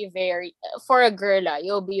very, very, for a girl,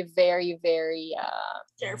 you'll be very, very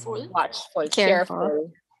Careful. watchful, Careful.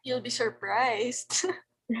 careful. You'll be surprised.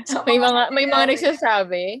 May mga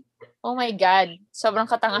nagsasabi, oh my God, sobrang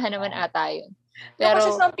katangahan naman ata yun. Pero, Pero,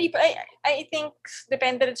 kasi some people, I think,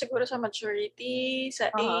 depende rin siguro sa maturity, sa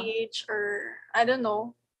age, or, I don't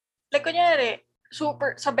know. Like, kunyari,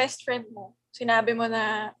 sa best friend mo, sinabi mo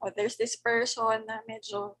na, there's this person na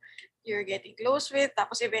medyo you're getting close with,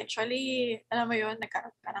 tapos eventually, alam mo yun,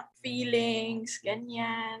 nagkaroon ka ng feelings,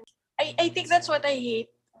 ganyan. I think that's what I hate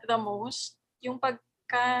the most, yung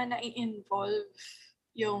pagka na-involve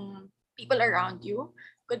yung people around you.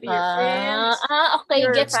 Could be your friends, okay,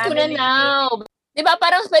 your gets ko na family. now. Di ba,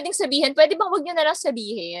 parang pwedeng sabihin, pwede bang wag nyo na lang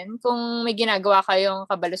sabihin kung may ginagawa kayong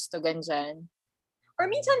kabalustugan dyan? Or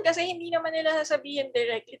minsan kasi hindi naman nila sasabihin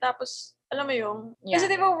directly, tapos, alam mo yung, Yeah. kasi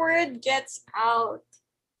diba word gets out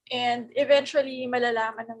and eventually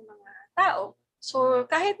malalaman ng mga tao. So,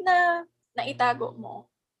 kahit na naitago mo,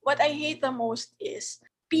 what I hate the most is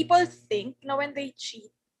people think na when they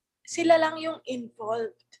cheat, sila lang yung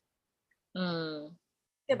involved.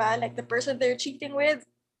 Diba? Like the person they're cheating with,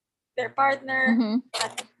 their partner,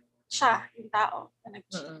 at siya, yung tao na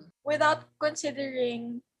nag-cheat. Without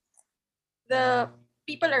considering the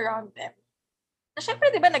people around them. Na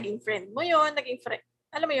syempre, di ba, naging friend mo yun,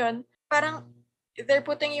 alam mo yun, parang they're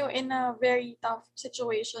putting you in a very tough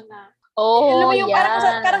situation na, alam mo yung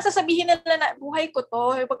parang sasabihin nila na, buhay ko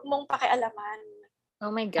to, huwag mong pakialaman.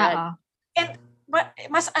 Oh my God. And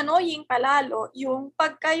mas annoying palalo yung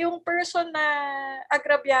pagka yung person na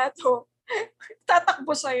agrabyado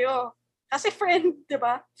tatakbo sa'yo. Kasi friend, di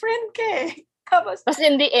ba? Friend ka eh. Tapos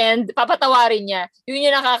in the end, papatawarin niya. Yun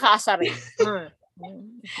yung nakakaasar eh.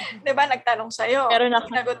 di ba, nagtanong sa'yo. Pero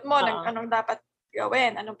sinagot mo, anong dapat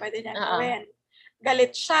gawin? Anong pwede niyang gawin?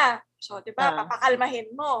 Galit siya. So, di ba,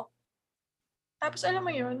 papakalmahin mo. Tapos, alam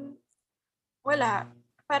mo yun, wala.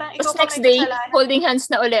 Parang ikaw pa next may day, kasalanan. holding hands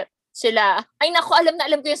na ulit sila. Ay naku,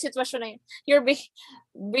 alam ko yung sitwasyon na yun. You're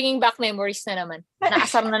bringing back memories na naman.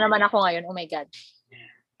 Naasar na naman ako ngayon. Oh my God.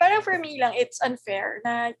 Parang for me lang, it's unfair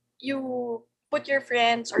na you put your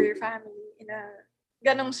friends or your family in a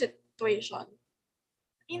ganong situation.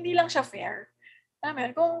 Hindi lang siya fair. Alam mo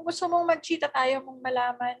yun, kung gusto mong mag-cheat at ayaw mong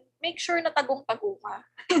malaman, make sure na tagong-tago ka.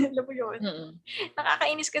 Alam mo yun?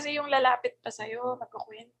 Nakakainis kasi yung lalapit pa sa'yo,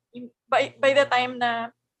 magkukwento. By the time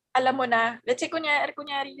na alam mo na, let's say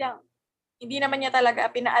kunyari lang, hindi naman niya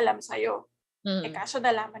talaga pinaalam sa'yo. Kaso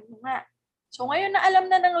nalaman mo nga. So ngayon na alam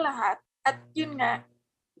na ng lahat, at yun nga,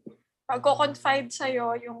 magko-confide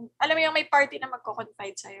sa'yo, alam mo yung may party na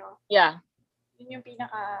magko-confide sa'yo. Yeah. Yun yung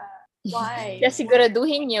why? Kaya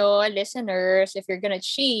siguraduhin nyo, listeners, if you're gonna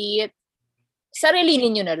cheat,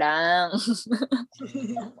 sarilinin nyo na lang.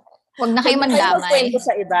 Huwag na kayo mandamay. Huwag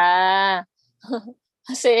sa iba.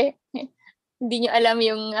 Kasi, hindi nyo alam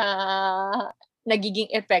yung nagiging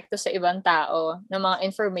epekto sa ibang tao ng mga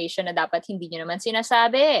information na dapat hindi nyo naman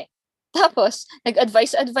sinasabi. Tapos,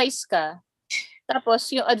 nag-advise ka.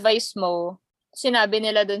 Tapos, yung advice mo, sinabi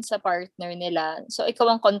nila dun sa partner nila. So,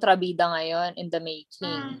 ikaw ang kontrabida ngayon in the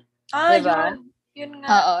making. Diba? Yun nga.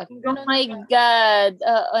 Oo. Oh my God.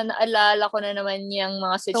 Naalala ko na naman yung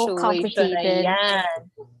mga So situation na complicated. yan.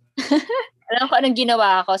 Alam ko anong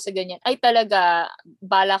ginawa ko sa ganyan. Ay talaga,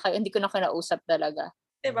 bala kayo. Hindi ko na kinausap talaga.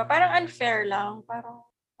 Diba? Parang unfair lang. Parang,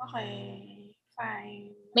 okay,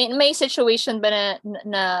 fine. May situation ba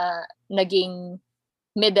na naging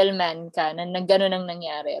middleman ka na gano'n ang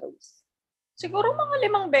nangyari, Rose? Siguro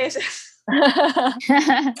mga 5 beses.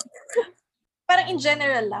 Parang in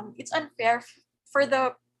general lang, it's unfair for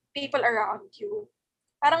the people around you.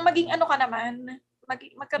 Parang maging ano ka naman,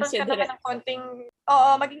 magkaroon ka naman ng konting,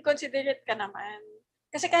 maging considerate ka naman.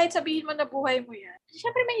 Kasi kahit sabihin mo na buhay mo yan,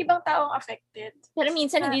 syempre may ibang taong affected. Pero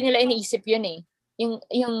minsan hindi nila iniisip yun eh.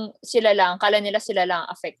 Yung sila lang, kala nila sila lang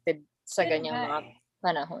affected sa ganyang mga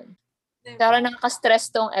panahon. Diba? Pero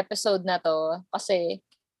nakaka-stress tong episode na to kasi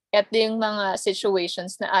ito yung mga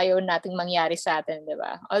situations na ayaw nating mangyari sa atin, di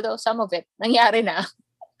ba? Although some of it, nangyari na.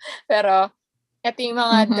 Pero ito yung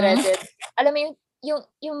mga dreaded. Alam mo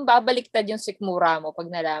yung babaliktad yung sikmura mo pag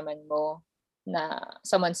nalaman mo na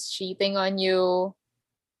someone's cheating on you,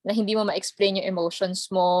 na hindi mo ma-explain yung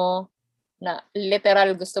emotions mo, na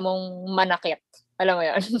literal gusto mong manakit. Alam mo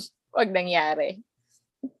yun? Pag nangyari.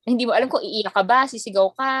 Hindi mo alam kung iiyak ka ba,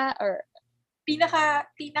 sisigaw ka, or... Pinaka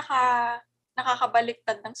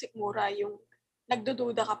nakakabaliktad ng sikmura yung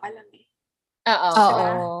nagdududa ka pa lang eh. Oo. Diba?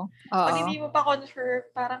 Oo. Pag hindi mo pa confirm,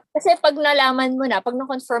 parang... Kasi pag nalaman mo na, pag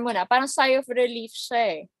na-confirm mo na, parang sigh of relief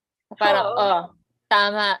siya eh. Parang,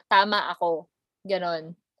 tama ako.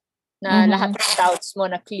 Ganon. Na lahat ng doubts mo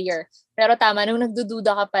na clear. Pero tama, nung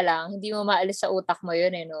nagdududa ka pa lang, hindi mo maalis sa utak mo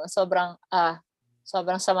yun eh, no?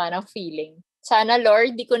 Sobrang sama ng feeling. Sana,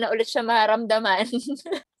 Lord, di ko na ulit siya maramdaman.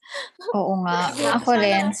 Oo nga. Ako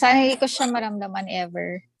rin. Sana hindi ko siya maramdaman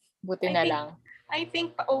ever. Buti na lang. I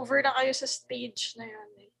think over na kayo sa stage na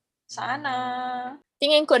yun eh. Sana.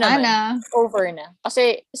 Tingin ko naman, over na.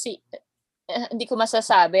 Kasi, hindi ko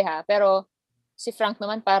masasabi ha, pero si Frank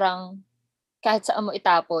naman parang kahit saan mo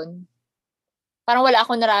itapon, parang wala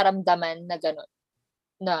akong nararamdaman na gano'n.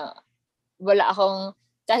 Na wala akong,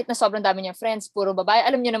 kahit na sobrang dami niyang friends, puro babae.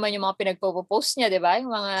 Alam niyo naman yung mga pinagpo-post niya, di ba?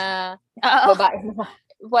 Yung mga babae.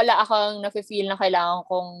 Wala akong nafe-feel na kailangan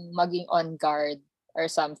kong maging on guard or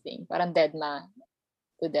something. Parang dead ma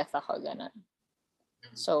to death ako, gano'n.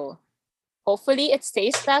 So, hopefully it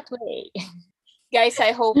stays that way. Guys,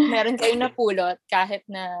 I hope meron kayong napulot kahit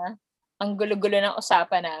na ang gulo-gulo ng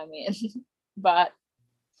usapan namin. But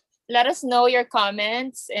let us know your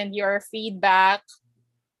comments and your feedback.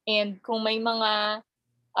 And kung may mga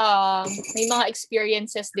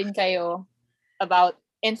experiences din kayo about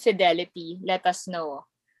infidelity, let us know.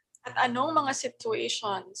 At anong mga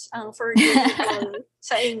situations ang forgivable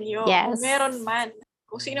sa inyo? Yes. Kung meron man.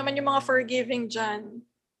 Kung sino man yung mga forgiving dyan.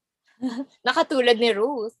 Nakatulad ni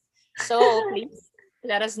Ruth. So, please,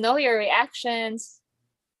 let us know your reactions.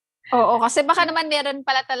 Oo, kasi baka naman meron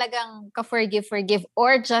pala talagang ka-forgive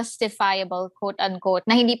or justifiable, quote-unquote,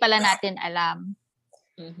 na hindi pala natin alam.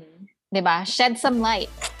 Diba? Shed some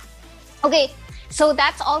light. Okay, so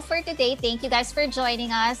that's all for today. Thank you guys for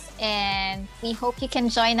joining us, and we hope you can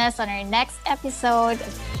join us on our next episode.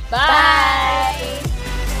 Bye!